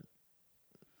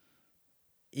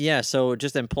yeah, so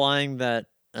just implying that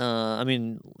I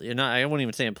mean, I wouldn't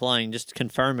even say implying, just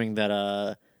confirming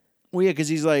that well, yeah, because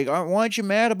he's like, aren't you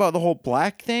mad about the whole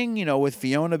black thing, with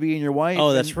Fiona being your wife?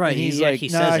 Oh, that's right. And he's like,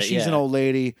 nah, she's an old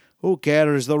lady. Who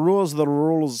cares? The rules are the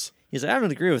rules. He's like, I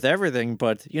don't agree with everything,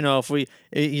 but if we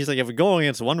go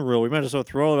against one rule, we might as well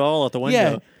throw it all out the window.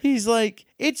 Yeah, he's like,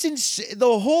 it's insane.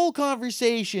 The whole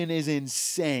conversation is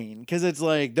insane because it's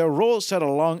like the rules set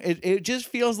along. It just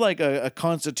feels like a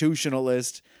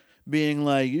constitutionalist being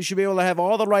like, you should be able to have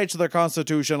all the rights of the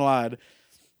Constitution, lad.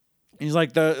 He's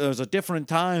like, there's a different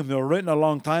time. They were written a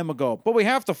long time ago, but we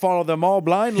have to follow them all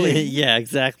blindly. Yeah,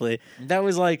 exactly. That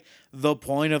was like the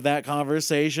point of that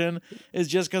conversation is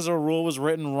just because a rule was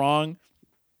written wrong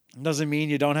doesn't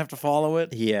mean you don't have to follow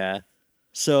it. Yeah.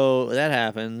 So that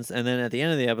happens. And then at the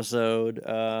end of the episode,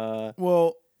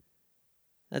 Well,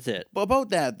 that's it. about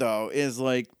that though is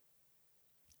like,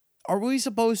 are we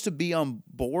supposed to be on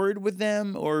board with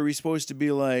them, or are we supposed to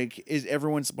be like, is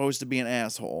everyone supposed to be an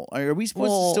asshole? Are we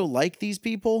supposed to still like these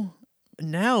people?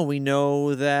 Now we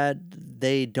know that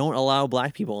they don't allow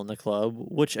black people in the club,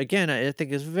 which again I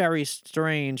think is very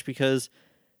strange because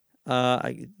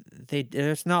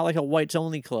it's not like a whites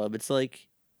only club. It's like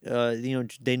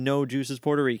they know Juice is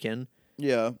Puerto Rican.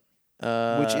 Yeah.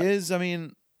 Which is, I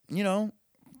mean,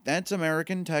 that's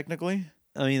American technically.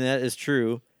 I mean, that is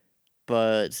true.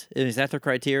 But is that their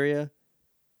criteria?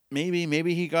 Maybe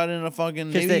he got in a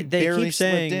fucking. Maybe they barely keep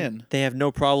slipped saying in. They have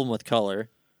no problem with color.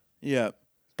 Yeah,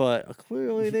 but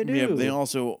clearly they do. Yeah, but they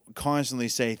also constantly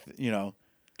say,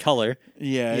 color.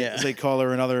 Yeah, say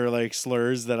color and other like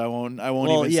slurs that I won't.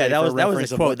 Well, even yeah, say that for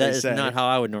was a quote. That is say. not how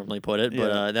I would normally put it,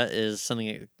 but Yeah. that is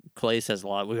something Clay says a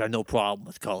lot. We got no problem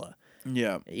with color.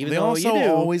 Yeah, Even they though also you do.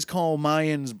 always call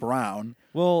Mayans brown.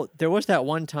 Well, there was that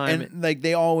one time. And like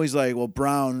they always like, well,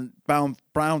 Brown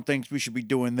thinks we should be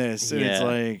doing this, and it's Yeah.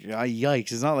 like,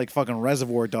 yikes! It's not like fucking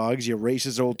Reservoir Dogs, you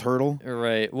racist old turtle.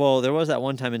 Right. Well, there was that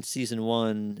one time in season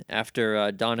 1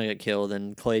 after Donna got killed,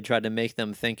 and Clay tried to make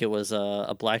them think it was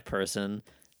a black person.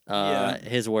 Yeah.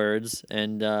 His words.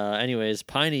 And anyways,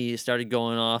 Piney started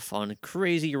going off on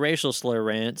crazy racial slur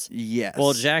rants. Yes.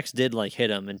 Well, Jax did hit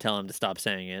him and tell him to stop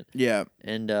saying it. Yeah.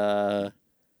 And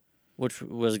which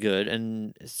was good.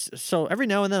 And so every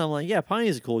now and then I'm like, yeah,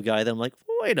 Piney's a cool guy. Then I'm like,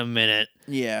 wait a minute.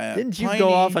 Yeah. Didn't you go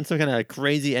off on some kind of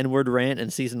crazy N-word rant in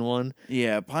season 1?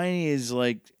 Yeah, Piney is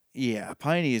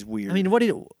Piney is weird. I mean, what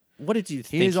did you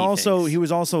think? He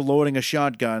was also loading a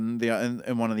shotgun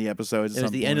in one of the episodes. It was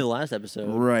the end of the last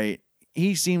episode. Right.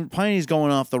 Piney's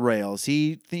going off the rails.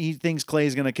 He thinks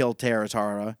Clay's gonna kill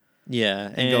Tara.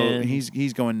 Yeah, and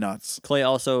he's going nuts. Clay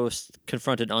also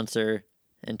confronted Unser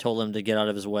and told him to get out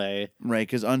of his way. Right,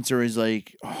 because Unser is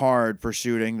hard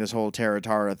pursuing this whole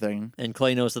Tara thing. And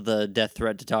Clay knows that the death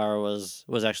threat to Tara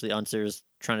was actually Unser's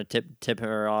trying to tip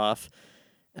her off.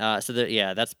 So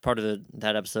that's part of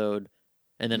that episode.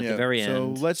 And then at the very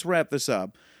end. So let's wrap this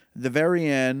up. The very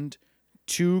end,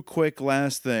 2 quick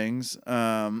last things.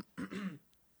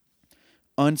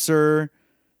 Unser,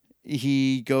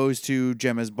 he goes to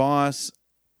Gemma's boss.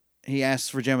 He asks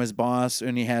for Gemma's boss,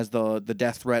 and he has the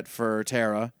death threat for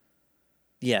Tara.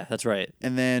 Yeah, that's right.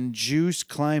 And then Juice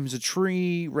climbs a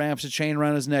tree, wraps a chain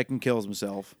around his neck, and kills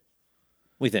himself.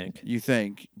 We think. You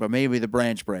think, but maybe the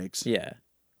branch breaks. Yeah.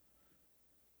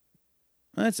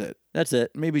 That's it. That's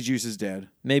it. Maybe Juice is dead.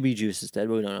 Maybe Juice is dead,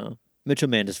 but we don't know. Mitchell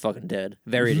Man is fucking dead.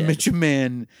 Very dead. Mitchell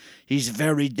Man, he's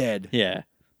very dead. Yeah.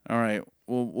 All right.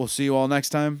 We'll see you all next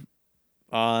time.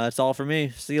 That's all for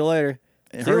me. See you later.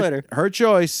 See you later. Her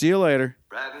choice. See you later.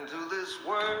 Right into this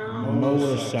world.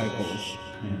 Motorcycles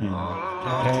and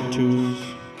tattoos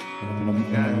and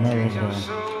America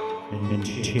and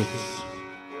tits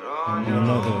and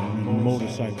another and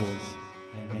motorcycles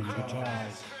and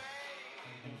guitars.